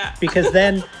setup. Okay, yeah. Because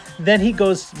then he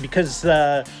goes, because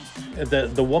the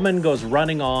woman goes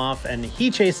running off, and he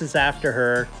chases after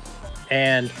her,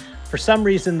 and for some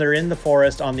reason they're in the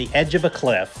forest on the edge of a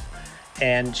cliff,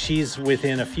 and she's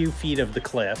within a few feet of the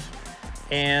cliff,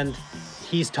 and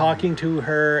he's talking to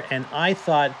her, and I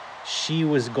thought she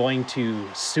was going to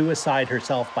suicide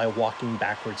herself by walking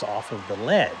backwards off of the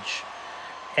ledge.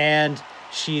 And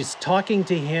she's talking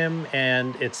to him,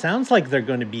 and it sounds like they're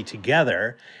going to be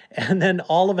together. And then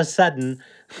all of a sudden,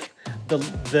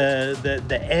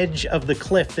 the edge of the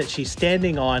cliff that she's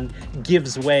standing on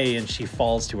gives way, and she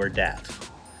falls to her death.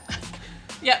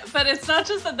 Yeah, but it's not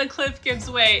just that the cliff gives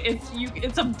way.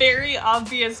 It's a very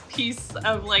obvious piece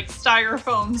of like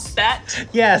styrofoam set.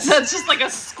 Yes. That's just like a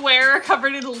square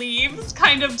covered in leaves,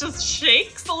 kind of just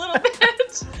shakes a little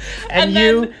bit. And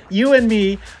then, you and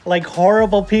me, like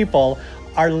horrible people,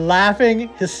 are laughing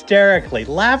hysterically,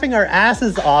 laughing our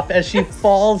asses off as she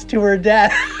falls to her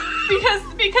death.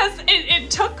 Because it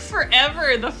took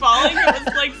forever, the falling. It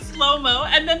was like slow-mo,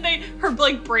 and then her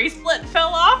like bracelet fell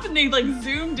off, and they like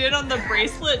zoomed in on the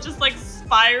bracelet just like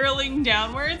spiraling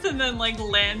downwards and then like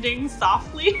landing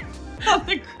softly on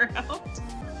the ground.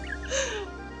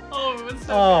 Oh, it was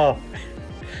so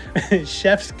good.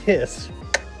 Chef's kiss.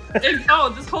 This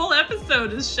whole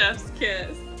episode is Chef's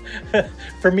kiss.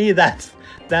 For me, that's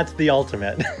the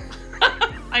ultimate.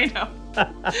 I know.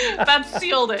 That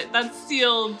sealed it. That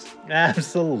sealed.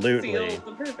 Absolutely. Sealed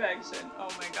the perfection. Oh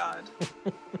my god.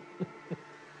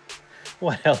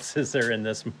 What else is there in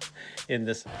this?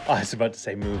 I was about to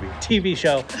say movie, TV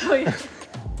show. Oh yeah.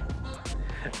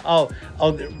 Oh.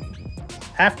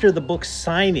 After the book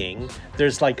signing,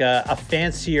 there's like a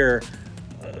fancier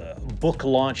book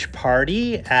launch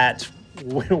party at.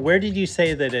 Where did you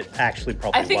say that it actually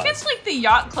probably was? I think it's like the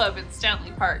yacht club in Stanley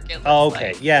Park.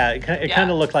 Okay, yeah, it kind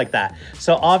of looked like that.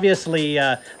 So obviously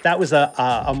that was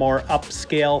a more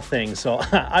upscale thing. So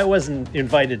I wasn't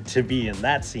invited to be in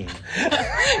that scene.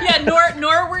 Yeah,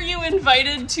 nor were you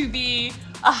invited to be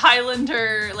a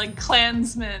Highlander like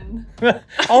Klansman.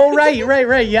 Oh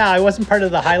right. Yeah, I wasn't part of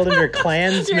the Highlander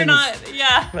Klansman. You're not.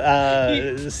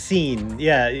 Yeah. Scene.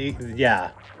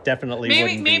 Yeah. Definitely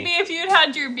wouldn't maybe be. if you'd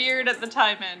had your beard at the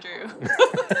time, Andrew.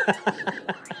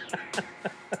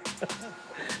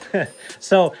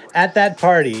 So at that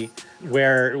party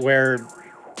where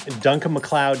Duncan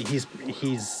MacLeod,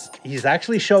 he's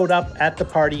actually showed up at the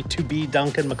party to be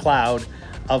Duncan MacLeod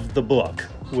of the book,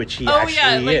 which he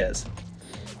is.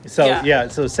 So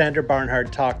so Sandra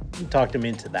Barnhart talked him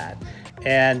into that.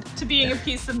 And to being a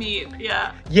piece of meat,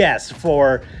 yeah. Yes,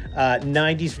 for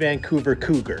 90s Vancouver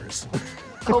Cougars.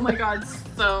 Oh my god,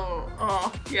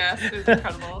 yes, it's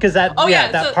incredible. Because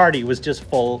that party was just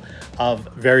full of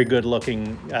very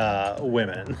good-looking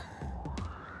women.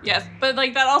 Yes, but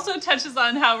like that also touches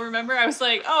on how, remember, I was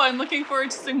like, oh, I'm looking forward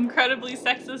to some incredibly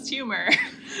sexist humor.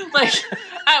 Like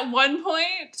at one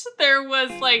point there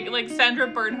was like Sandra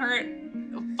Bernhardt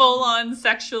full-on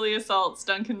sexually assaults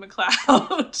Duncan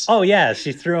MacLeod. Oh yeah,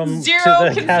 she threw him Zero to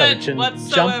the consent couch and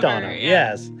whatsoever, jumped on him.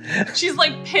 yeah. Yes. She's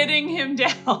like pitting him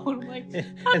down, like,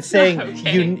 and saying,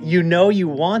 okay. you know you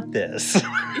want this.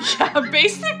 Yeah,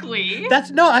 basically.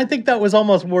 I think that was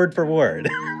almost word for word.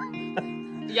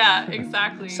 Yeah,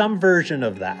 exactly. Some version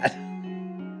of that.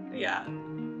 Yeah.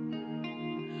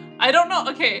 I don't know.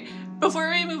 Okay, before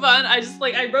we move on,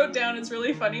 I wrote down, it's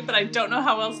really funny, but I don't know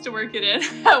how else to work it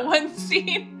in. At one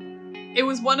scene, it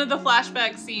was one of the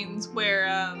flashback scenes where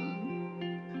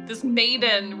this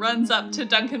maiden runs up to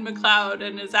Duncan MacLeod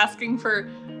and is asking for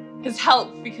his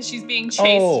help because she's being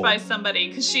chased by somebody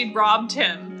because she'd robbed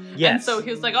him. Yes. And so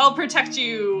he was like, I'll protect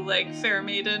you, like, fair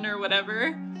maiden or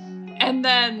whatever. And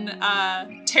then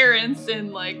Terrence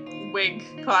in like wig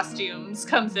costumes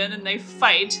comes in and they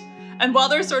fight. And while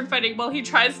they're sword fighting, he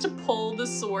tries to pull the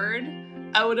sword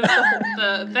out of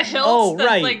the hilt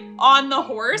that's like on the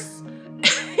horse.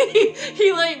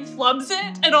 he like flubs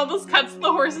it and almost cuts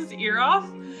the horse's ear off.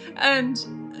 And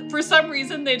for some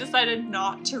reason they decided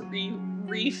not to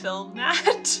refilm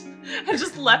that and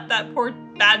just let that poor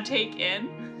bad take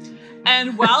in.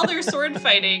 And while they're sword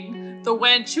fighting, the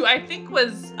wench who I think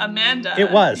was Amanda.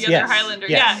 It was, the other yes, Highlander.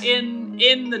 yes. Yeah,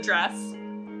 in the dress.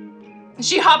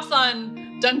 She hops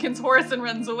on Duncan's horse and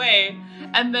runs away.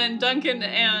 And then Duncan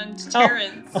and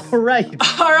Terrence Oh, right.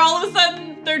 are all of a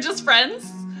sudden, they're just friends.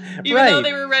 Even Right. though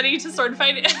they were ready to sword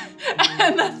fight.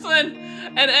 And that's when,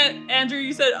 and Andrew,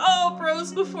 you said, oh,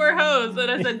 bros before hoes.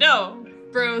 And I said, no,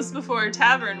 bros before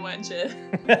tavern wenches.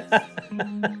 That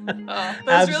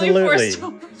was Absolutely. really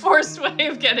forced way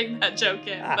of getting that joke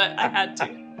in, but I had to.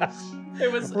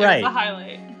 It was Right. a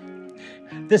highlight.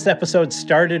 This episode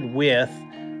started with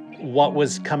what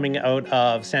was coming out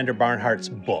of Sandra Barnhart's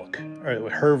book, or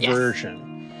her Yes.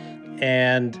 version.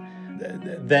 And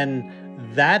then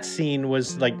that scene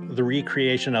was like the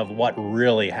recreation of what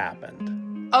really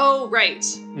happened. Oh, right.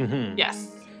 Mm-hmm.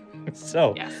 Yes.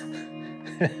 So, Yes.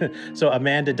 so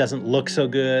Amanda doesn't look so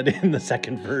good in the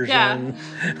second version.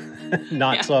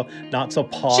 not Yeah. so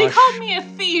posh. She called me a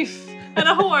thief and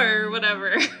a whore or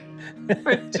whatever.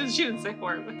 Or, she didn't say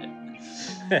whore, but...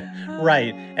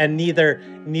 Right. And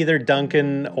neither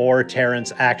Duncan or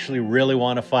Terrence actually really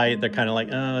want to fight. They're kind of like,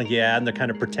 oh yeah, and they're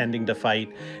kind of pretending to fight.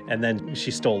 And then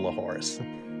she stole the horse.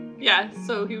 Yeah,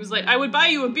 so he was like, I would buy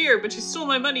you a beer, but you stole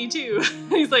my money too.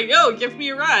 He's like, yo, give me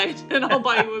a ride and I'll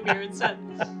buy you a beer instead.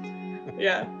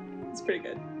 Yeah, it's pretty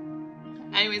good.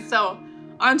 Anyway, so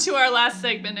on to our last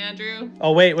segment, Andrew.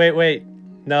 Oh, wait.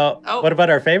 No. Oh. What about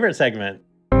our favorite segment?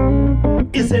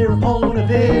 Is there a point of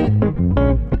it?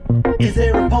 Is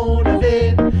there a point of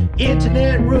it?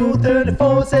 Internet Rule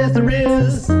 34 says there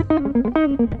is.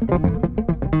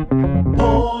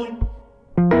 Porn.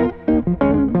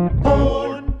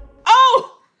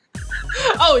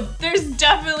 Oh, there's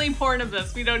definitely porn of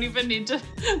this. We don't even need to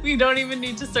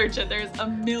search it. There's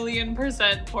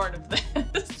 1,000,000% porn of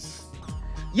this.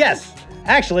 Yes.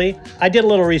 Actually, I did a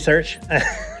little research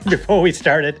before we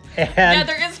started. And Yeah,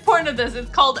 there is porn of this.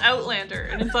 It's called Outlander,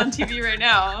 and it's on TV right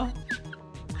now.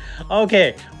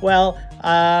 Okay, well,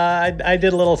 I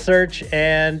did a little search,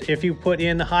 and if you put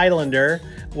in Highlander,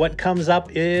 what comes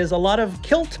up is a lot of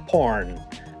kilt porn.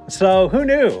 So who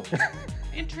knew?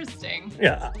 Interesting.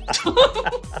 Yeah.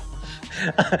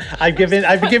 I've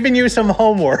given you some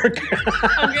homework.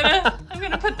 I'm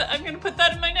gonna put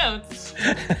that in my notes.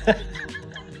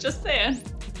 Just saying.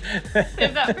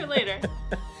 Save that for later.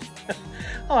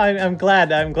 Oh, I'm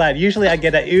glad. Usually I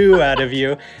get a ooh out of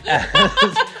you.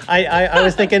 I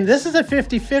was thinking this is a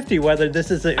 50-50 whether this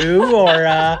is a ooh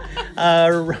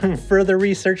or further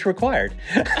research required.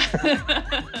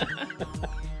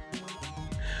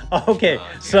 Okay,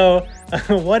 so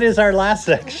what is our last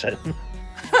section?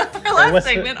 Our last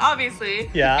segment, obviously.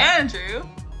 Yeah. Andrew,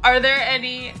 are there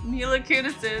any Mila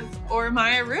Kunis's or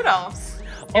Maya Rudolph's?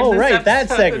 in Oh, this right, that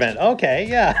episode? segment. Okay,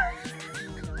 yeah.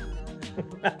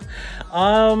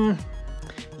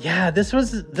 Yeah, this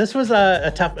was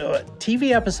a tough.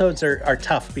 TV episodes are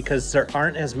tough because there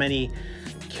aren't as many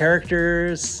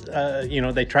characters.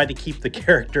 They tried to keep the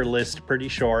character list pretty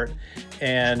short,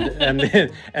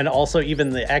 and also even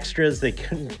the extras, they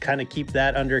couldn't kind of keep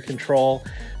that under control.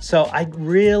 So I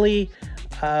really,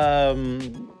 I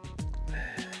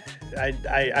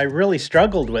really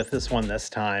struggled with this one this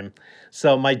time.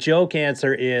 So my joke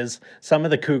answer is some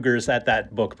of the cougars at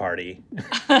that book party.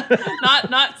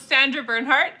 Not Sandra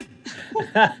Bernhardt.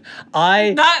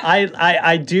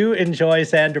 I do enjoy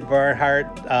Sandra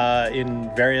Bernhardt in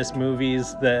various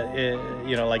movies.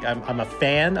 I'm a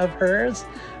fan of hers,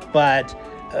 but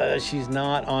she's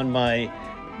not on my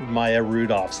Maya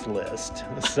Rudolph's list.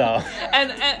 So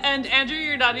And Andrew,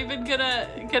 you're not even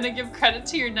gonna give credit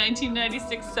to your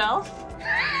 1996 self?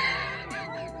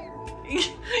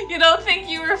 You don't think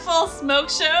you were full smoke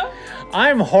show?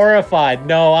 I'm horrified.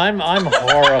 No, I'm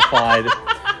horrified.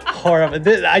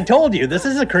 Horrified. I told you this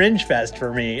is a cringe fest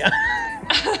for me.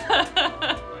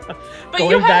 But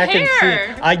you had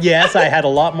hair. Yes, I had a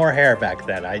lot more hair back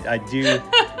then. I do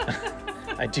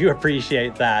I do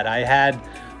appreciate that. I had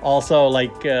also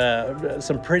like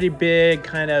some pretty big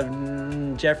kind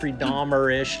of Jeffrey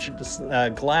Dahmer-ish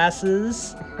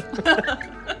glasses.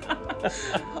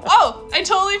 Oh, I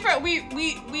totally forgot.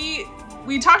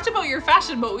 We talked about your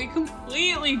fashion, but we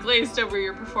completely glazed over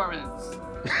your performance.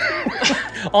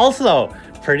 Also,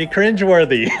 pretty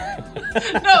cringeworthy.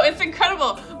 No, it's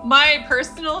incredible. My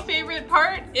personal favorite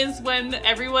part is when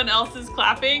everyone else is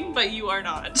clapping, but you are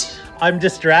not. I'm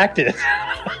distracted.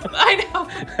 I know.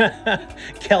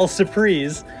 Quelle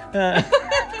surprise.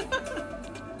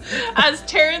 As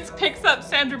Terrence picks up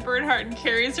Sandra Bernhardt and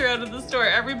carries her out of the store,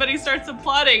 everybody starts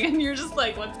applauding, and you're just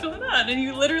like, what's going on? And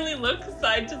you literally look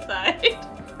side to side.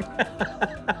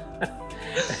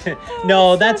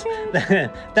 No, That's that's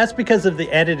so that's because of the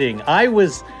editing. I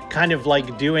was kind of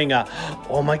like doing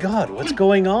oh my God, what's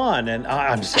going on? And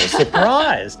I'm so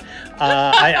surprised.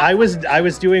 I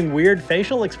was doing weird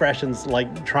facial expressions,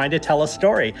 like trying to tell a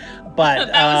story, but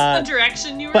that was the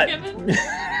direction you were but given?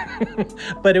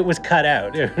 but it was cut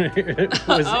out. It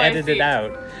was Oh, I edited see.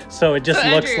 out, so it just So,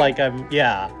 looks Andrew- like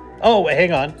yeah. Oh,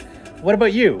 hang on. What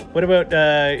about you? What about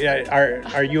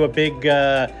are you a big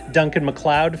Duncan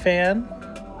MacLeod fan?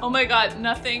 Oh my god,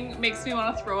 nothing makes me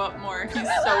want to throw up more. He's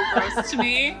so gross to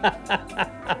me.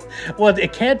 Well,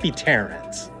 it can't be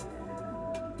Terrence.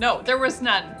 No, there was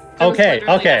none. There was Okay,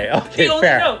 literally okay, none. okay, The only,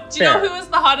 fair, no, do you know fair. who is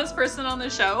the hottest person on the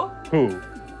show? Who?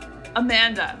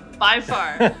 Amanda, by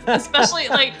far. Especially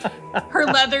like her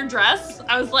leather dress.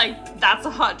 I was like, that's a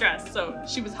hot dress, so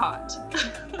she was hot.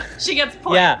 She gets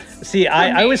points. Yeah. See,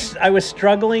 I me. was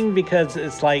struggling because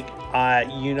it's like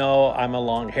I'm a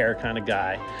long hair kind of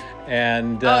guy,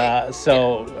 and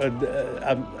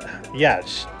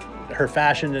her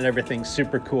fashion and everything's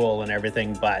super cool and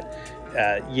everything, but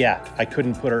I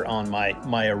couldn't put her on my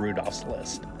Maya Rudolph's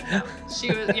list. She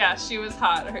was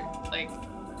hot. Her, like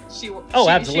she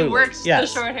absolutely. She worked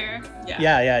Yes. the short hair.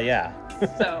 Yeah.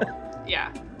 So,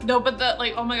 yeah. No, but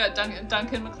oh my god,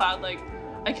 Duncan MacLeod, like,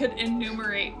 I could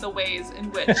enumerate the ways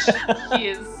in which he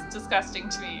is disgusting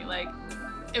to me. Like,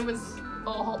 it was,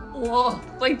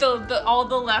 like all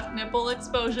the left nipple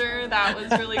exposure, that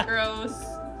was really gross.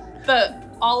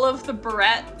 All of the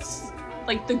barrettes,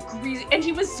 like the grease, and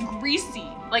he was greasy.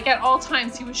 Like, at all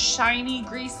times, he was shiny,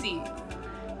 greasy.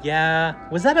 Yeah.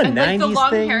 Was that a And 90s like the long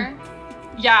thing? hair.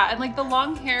 Yeah, and like the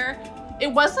long hair,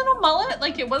 it wasn't a mullet,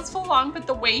 like it was full long, but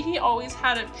the way he always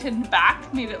had it pinned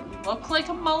back made it look like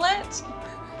a mullet.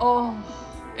 Oh,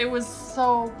 it was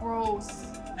so gross.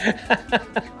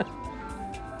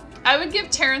 I would give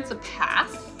Terrence a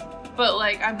pass, but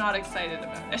like I'm not excited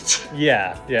about it.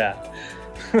 Yeah.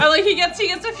 I like he gets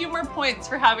a few more points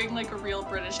for having like a real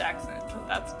British accent, but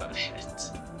that's about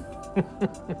it.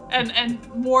 and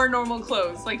more normal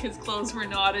clothes. Like his clothes were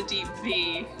not a deep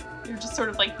V. They're just sort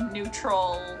of like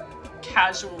neutral,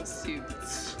 casual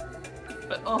suits.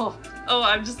 But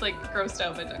I'm just like grossed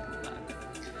out by Duncan MacLeod.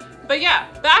 But yeah,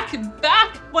 back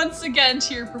once again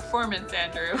to your performance,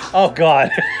 Andrew. Oh God.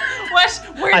 What?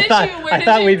 Where I did thought you? Where I did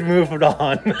thought you? we'd moved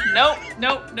on. Nope.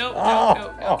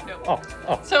 Oh.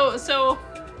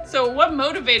 So what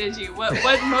motivated you? What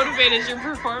motivated your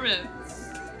performance?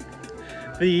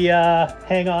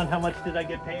 Hang on, how much did I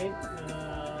get paid?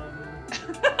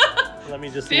 Let me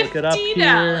just look it up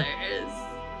here. $50.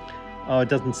 Oh, it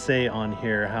doesn't say on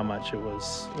here how much it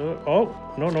was. No,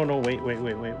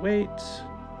 wait.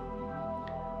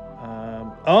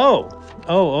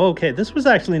 Okay. This was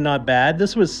actually not bad.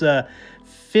 This was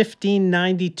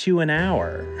 $15.92 an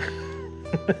hour.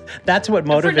 That's what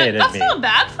motivated That's me. not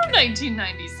bad for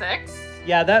 1996.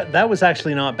 Yeah, that was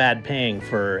actually not bad paying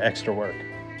for extra work.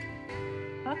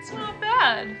 That's not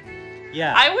bad.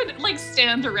 Yeah. I would like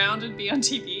stand around and be on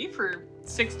TV for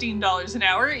 $16 an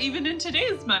hour, even in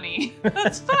today's money.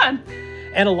 That's fun.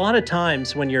 And a lot of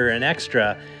times when you're an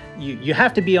extra, you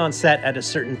have to be on set at a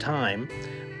certain time,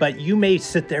 but you may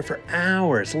sit there for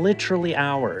hours, literally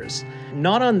hours.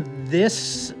 Not on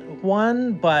this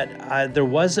one, but there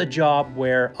was a job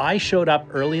where I showed up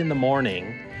early in the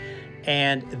morning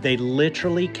and they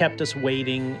literally kept us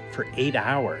waiting for 8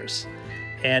 hours.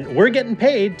 And we're getting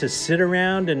paid to sit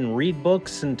around and read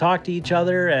books and talk to each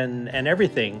other and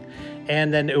everything.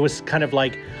 And then it was kind of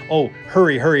like, oh,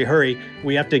 hurry.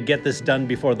 We have to get this done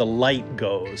before the light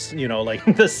goes. You know, like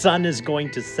the sun is going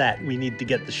to set. We need to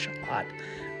get the shot.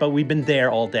 But we've been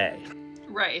there all day.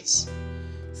 Right.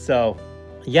 So,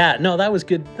 yeah, no, that was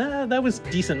good. That was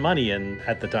decent money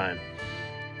at the time.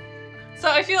 So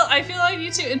I feel I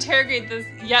need to interrogate this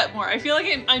yet more. I feel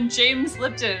like I'm James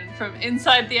Lipton from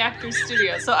inside the actor's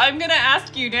studio. So I'm gonna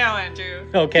ask you now, Andrew.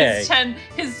 Okay.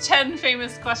 His 10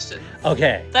 famous questions.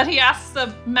 Okay. That he asks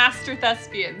of master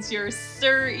thespians, your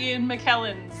Sir Ian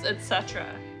McKellens, etc.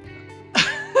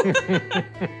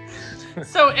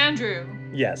 So Andrew,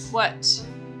 Yes. what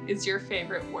is your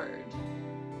favorite word?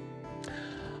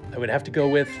 I would have to go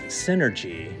with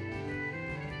synergy.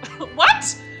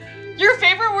 What? Your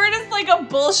favorite word is like a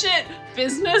bullshit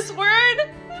business word?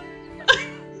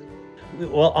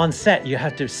 Well, on set, you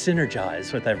have to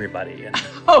synergize with everybody and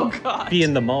Oh god. be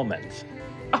in the moment.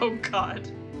 Oh god.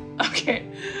 Okay.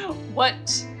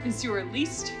 What is your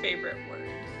least favorite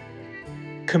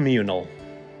word? Communal.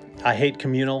 I hate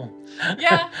communal.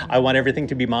 Yeah. I want everything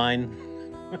to be mine,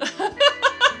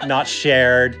 not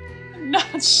shared.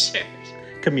 Not shared.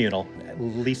 Communal.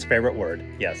 Least favorite word.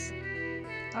 Yes.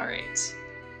 All right.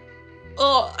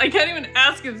 Oh, I can't even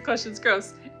ask you this question. It's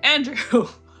gross. Andrew,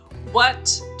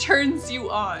 what turns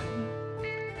you on?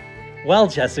 Well,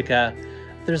 Jessica,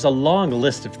 there's a long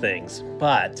list of things,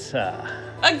 but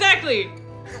Exactly.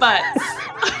 But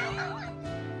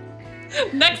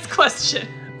next question.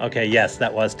 okay, yes,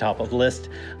 that was top of the list.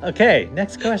 Okay,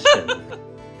 next question.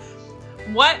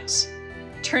 What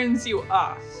turns you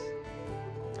off?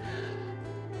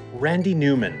 Randy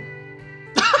Newman.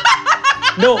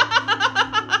 No,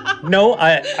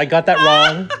 I got that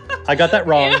wrong. I got that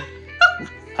wrong.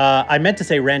 I meant to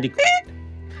say Randy.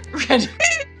 Randy.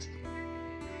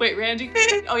 Wait, Randy?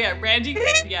 Oh yeah, Randy.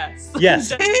 Yes.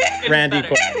 Yes, It's Randy.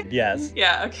 better. Yes.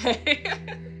 Yeah. Okay.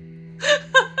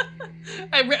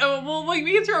 Well,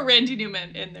 we can throw Randy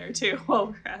Newman in there too while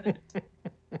we're at it.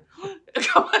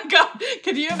 Oh my god!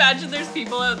 Can you imagine? There's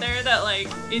people out there that like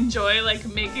enjoy like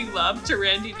making love to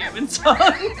Randy Newman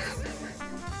songs.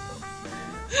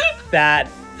 That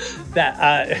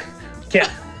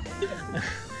can't.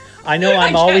 I know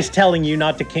I'm always telling you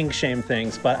not to kink shame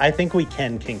things, but I think we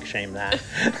can kink shame that.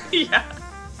 Yeah.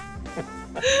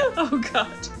 Oh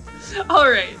god. All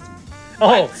right.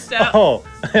 Oh,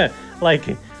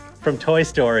 like from Toy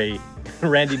Story,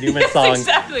 Randy Newman Yes, song.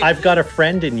 exactly. I've got a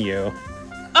friend in you.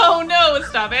 Oh no!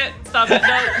 Stop it! Stop it!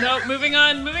 No! Moving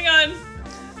on! Moving on!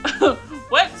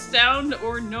 What sound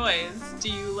or noise do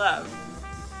you love?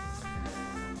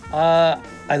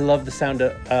 I love the sound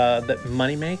that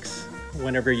money makes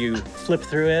whenever you flip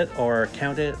through it or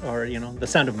count it, or the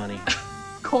sound of money.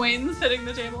 Coins hitting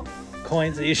the table?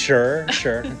 Coins. Sure.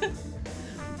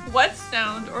 What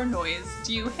sound or noise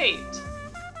do you hate?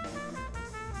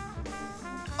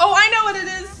 Oh, I know what it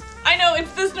is! I know,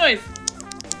 it's this noise!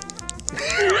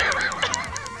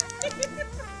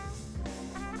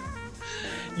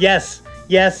 Yes,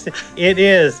 it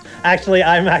is. Actually,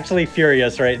 I'm actually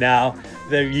furious right now.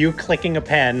 You clicking a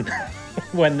pen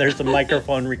when there's a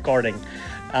microphone recording.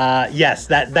 Yes,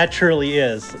 that truly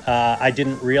is. I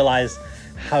didn't realize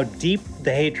how deep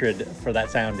the hatred for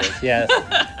that sound is. Yes.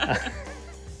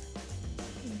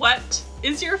 What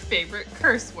is your favorite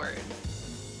curse word?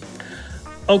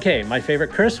 Okay, my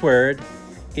favorite curse word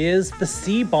is the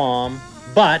C-bomb,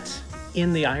 but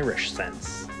in the Irish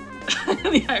sense.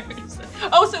 The Irish sense.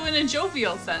 Oh, so in a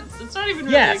jovial sense. It's not even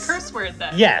really Yes. a curse word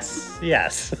then. Yes.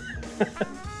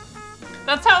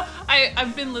 That's how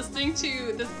I've been listening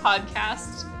to this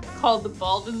podcast called The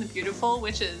Bald and the Beautiful,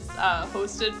 which is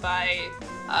hosted by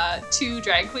two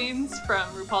drag queens from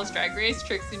RuPaul's Drag Race,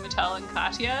 Trixie Mattel and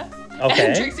Katya. Okay.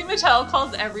 And Trixie Mattel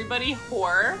calls everybody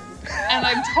whore, and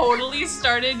I've totally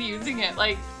started using it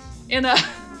in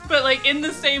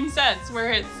the same sense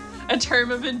where it's a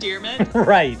term of endearment.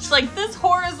 Right. It's like, this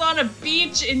whore is on a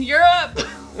beach in Europe.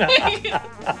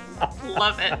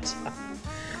 Love it.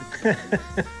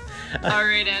 All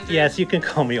right, Andrew. Yes, you can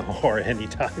call me a whore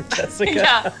anytime,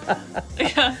 Jessica.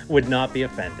 Yeah. Would not be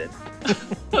offended.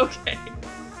 Okay.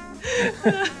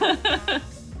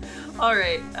 All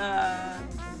right.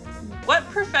 What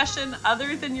profession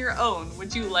other than your own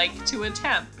would you like to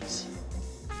attempt?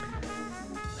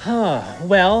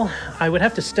 Well, I would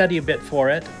have to study a bit for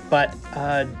it, but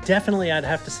definitely I'd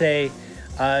have to say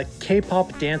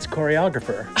K-pop dance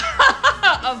choreographer.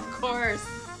 Of course.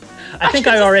 I think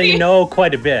I already know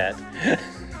quite a bit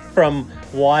from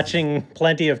watching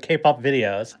plenty of K-pop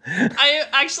videos.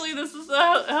 This is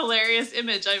a hilarious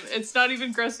image. It's not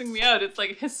even grossing me out. It's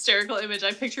like a hysterical image.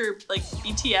 I picture like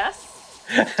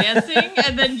BTS dancing,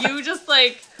 and then you just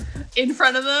like in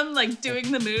front of them, like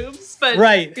doing the moves. But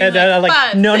right, and I'm like,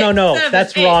 5, no, 6, 7,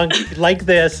 that's 8. wrong. Like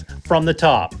this from the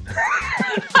top.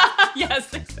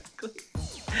 Yes, exactly.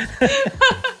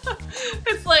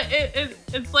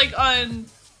 It's like on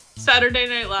Saturday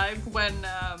Night Live when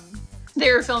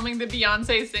they were filming the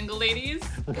Beyonce single ladies,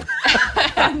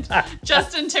 and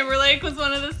Justin Timberlake was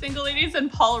one of the single ladies, and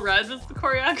Paul Rudd was the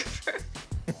choreographer.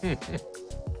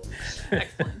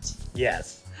 Excellent.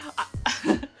 Yes.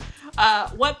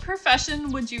 What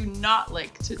profession would you not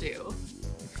like to do?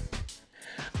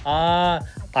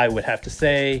 I would have to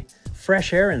say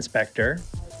fresh air inspector.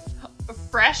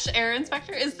 Fresh air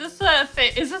inspector? Is this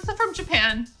from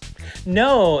Japan?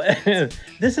 No,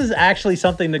 this is actually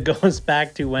something that goes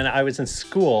back to when I was in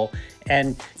school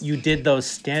and you did those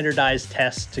standardized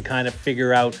tests to kind of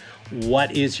figure out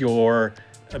what is your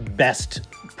best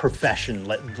profession,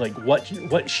 like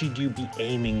what should you be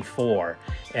aiming for?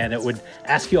 And it would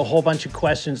ask you a whole bunch of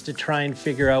questions to try and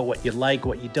figure out what you like,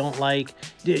 what you don't like.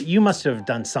 You must have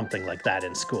done something like that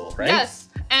in school, right? Yes,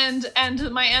 and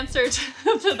my answer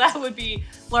to that would be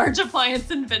large appliance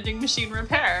and vending machine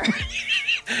repair.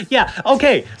 Yeah,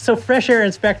 okay, so fresh air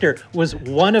inspector was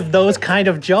one of those kind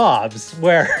of jobs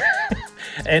where,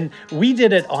 and we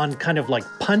did it on kind of like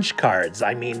punch cards.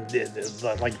 I mean,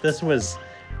 like this was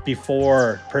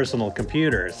before personal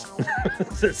computers.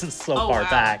 This is so far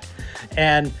back.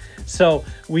 And so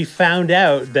we found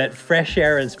out that fresh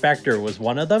air inspector was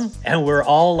one of them, and we're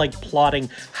all like plotting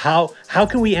how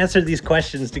can we answer these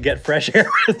questions to get fresh air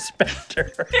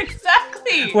inspector.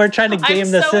 Exactly. We're trying to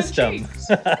game the system.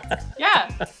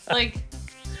 Yeah, like.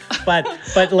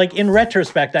 but like in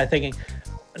retrospect, I'm thinking,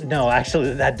 no,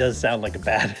 actually, that does sound like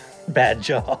a bad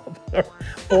job.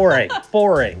 Boring.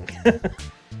 Boring.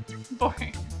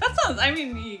 That sounds. I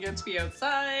mean, you get to be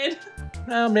outside.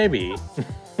 Well, maybe.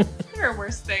 There are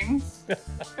worse things. There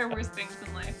are worse things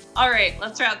in life. All right,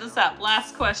 let's wrap this up.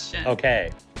 Last question.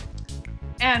 Okay.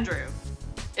 Andrew,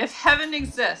 if heaven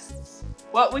exists,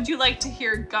 what would you like to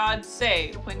hear God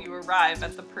say when you arrive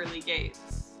at the pearly gates?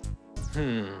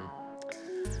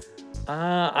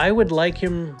 I would like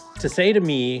him to say to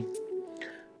me,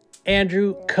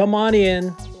 Andrew, come on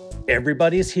in.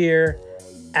 Everybody's here.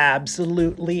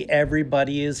 Absolutely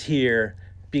everybody is here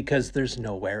because there's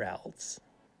nowhere else.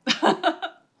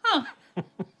 Huh.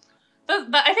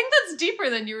 I think that's deeper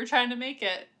than you were trying to make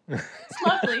it. It's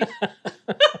lovely.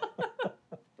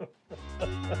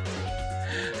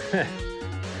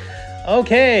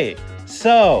 Okay,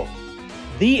 so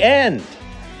the end.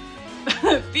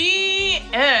 The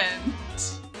end.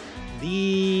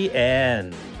 The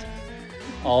end.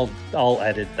 I'll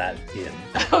edit that in.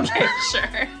 Okay,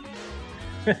 sure.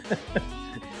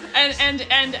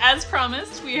 And as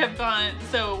promised, we have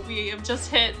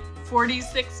just hit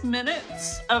 46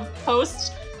 minutes of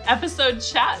post-episode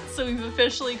chat, so we've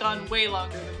officially gone way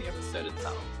longer than the episode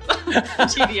itself. The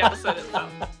TV episode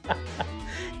itself.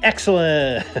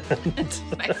 Excellent.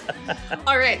 Nice.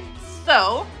 All right,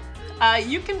 so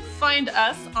you can find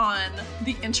us on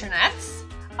the internets,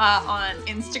 on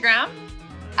Instagram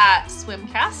at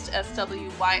Swimcast,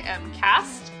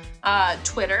 SWYMcast,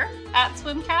 Twitter at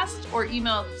Swimcast, or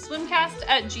email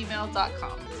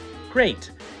swimcast@gmail.com.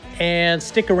 Great. And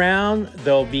stick around.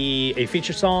 There'll be a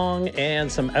feature song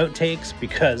and some outtakes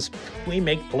because we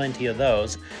make plenty of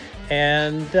those.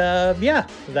 And yeah,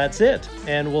 that's it.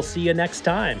 And we'll see you next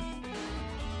time.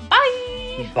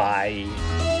 Bye. Bye.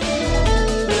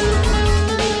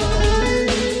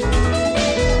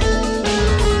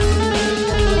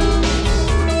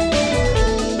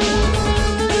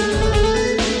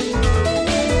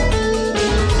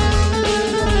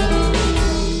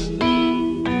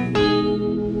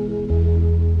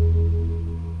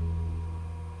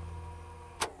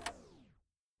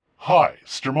 Hi,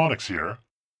 Stermonix here.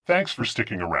 Thanks for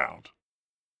sticking around.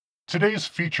 Today's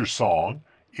feature song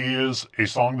is a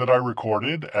song that I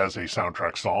recorded as a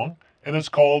soundtrack song, and it's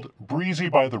called Breezy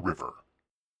by the River.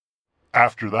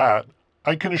 After that,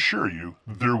 I can assure you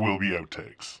there will be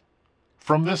outtakes.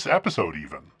 From this episode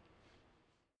even.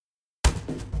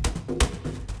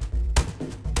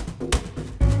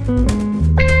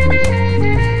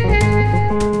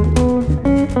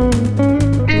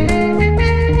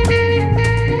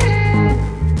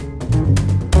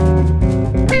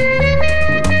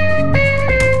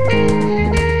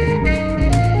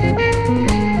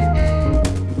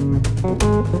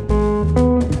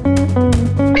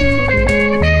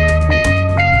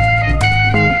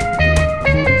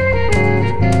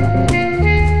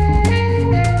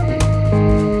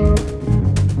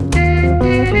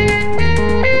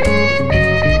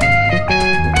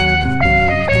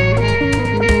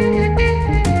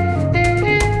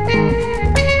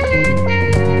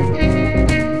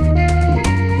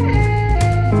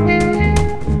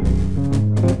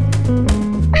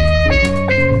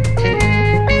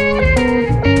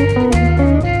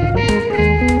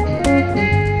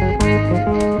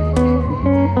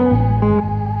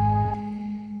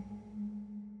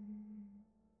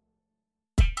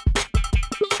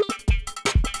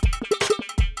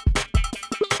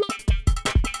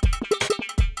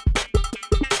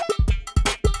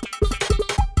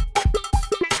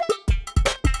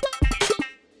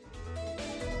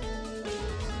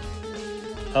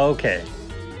 Okay.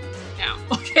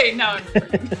 Now I'm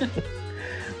recording.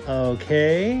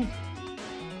 Okay.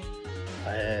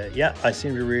 Yeah, I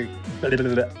seem to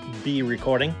be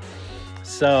recording.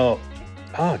 So,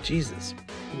 oh Jesus,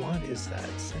 what is that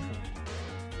sound?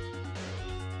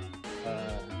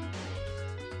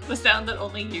 the sound that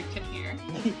only you can hear.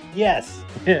 Yes,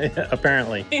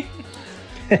 apparently.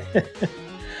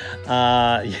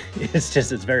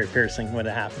 It's very piercing when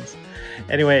it happens.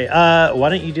 Anyway, why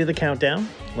don't you do the countdown?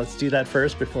 Let's do that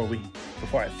first before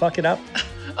I fuck it up.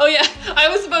 Oh yeah, I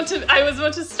was about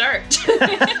to start.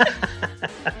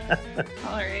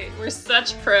 All right, we're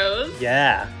such pros.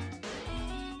 Yeah.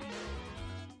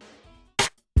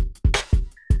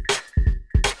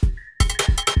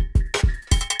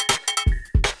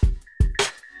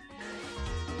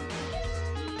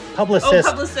 Publicist. Oh,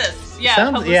 publicist. Yeah,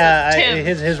 Sounds, publicist. yeah, Tim,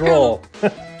 his role.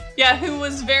 who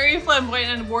was very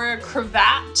flamboyant and wore a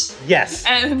cravat. Yes.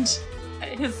 And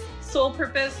his sole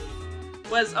purpose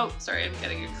was, oh, sorry, I'm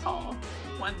getting a call.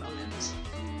 One moment.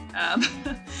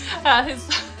 His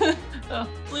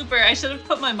blooper. I should have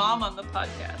put my mom on the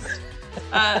podcast.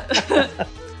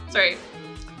 Sorry.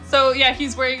 So yeah,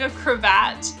 he's wearing a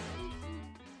cravat.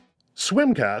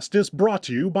 Swimcast is brought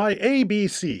to you by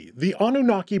ABC, the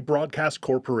Anunnaki Broadcast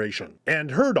Corporation, and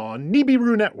heard on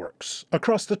Nibiru Networks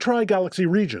across the Tri-Galaxy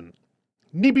region.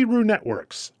 Nibiru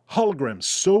Networks, holograms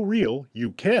so real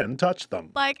you can touch them.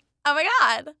 Like, oh my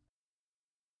god.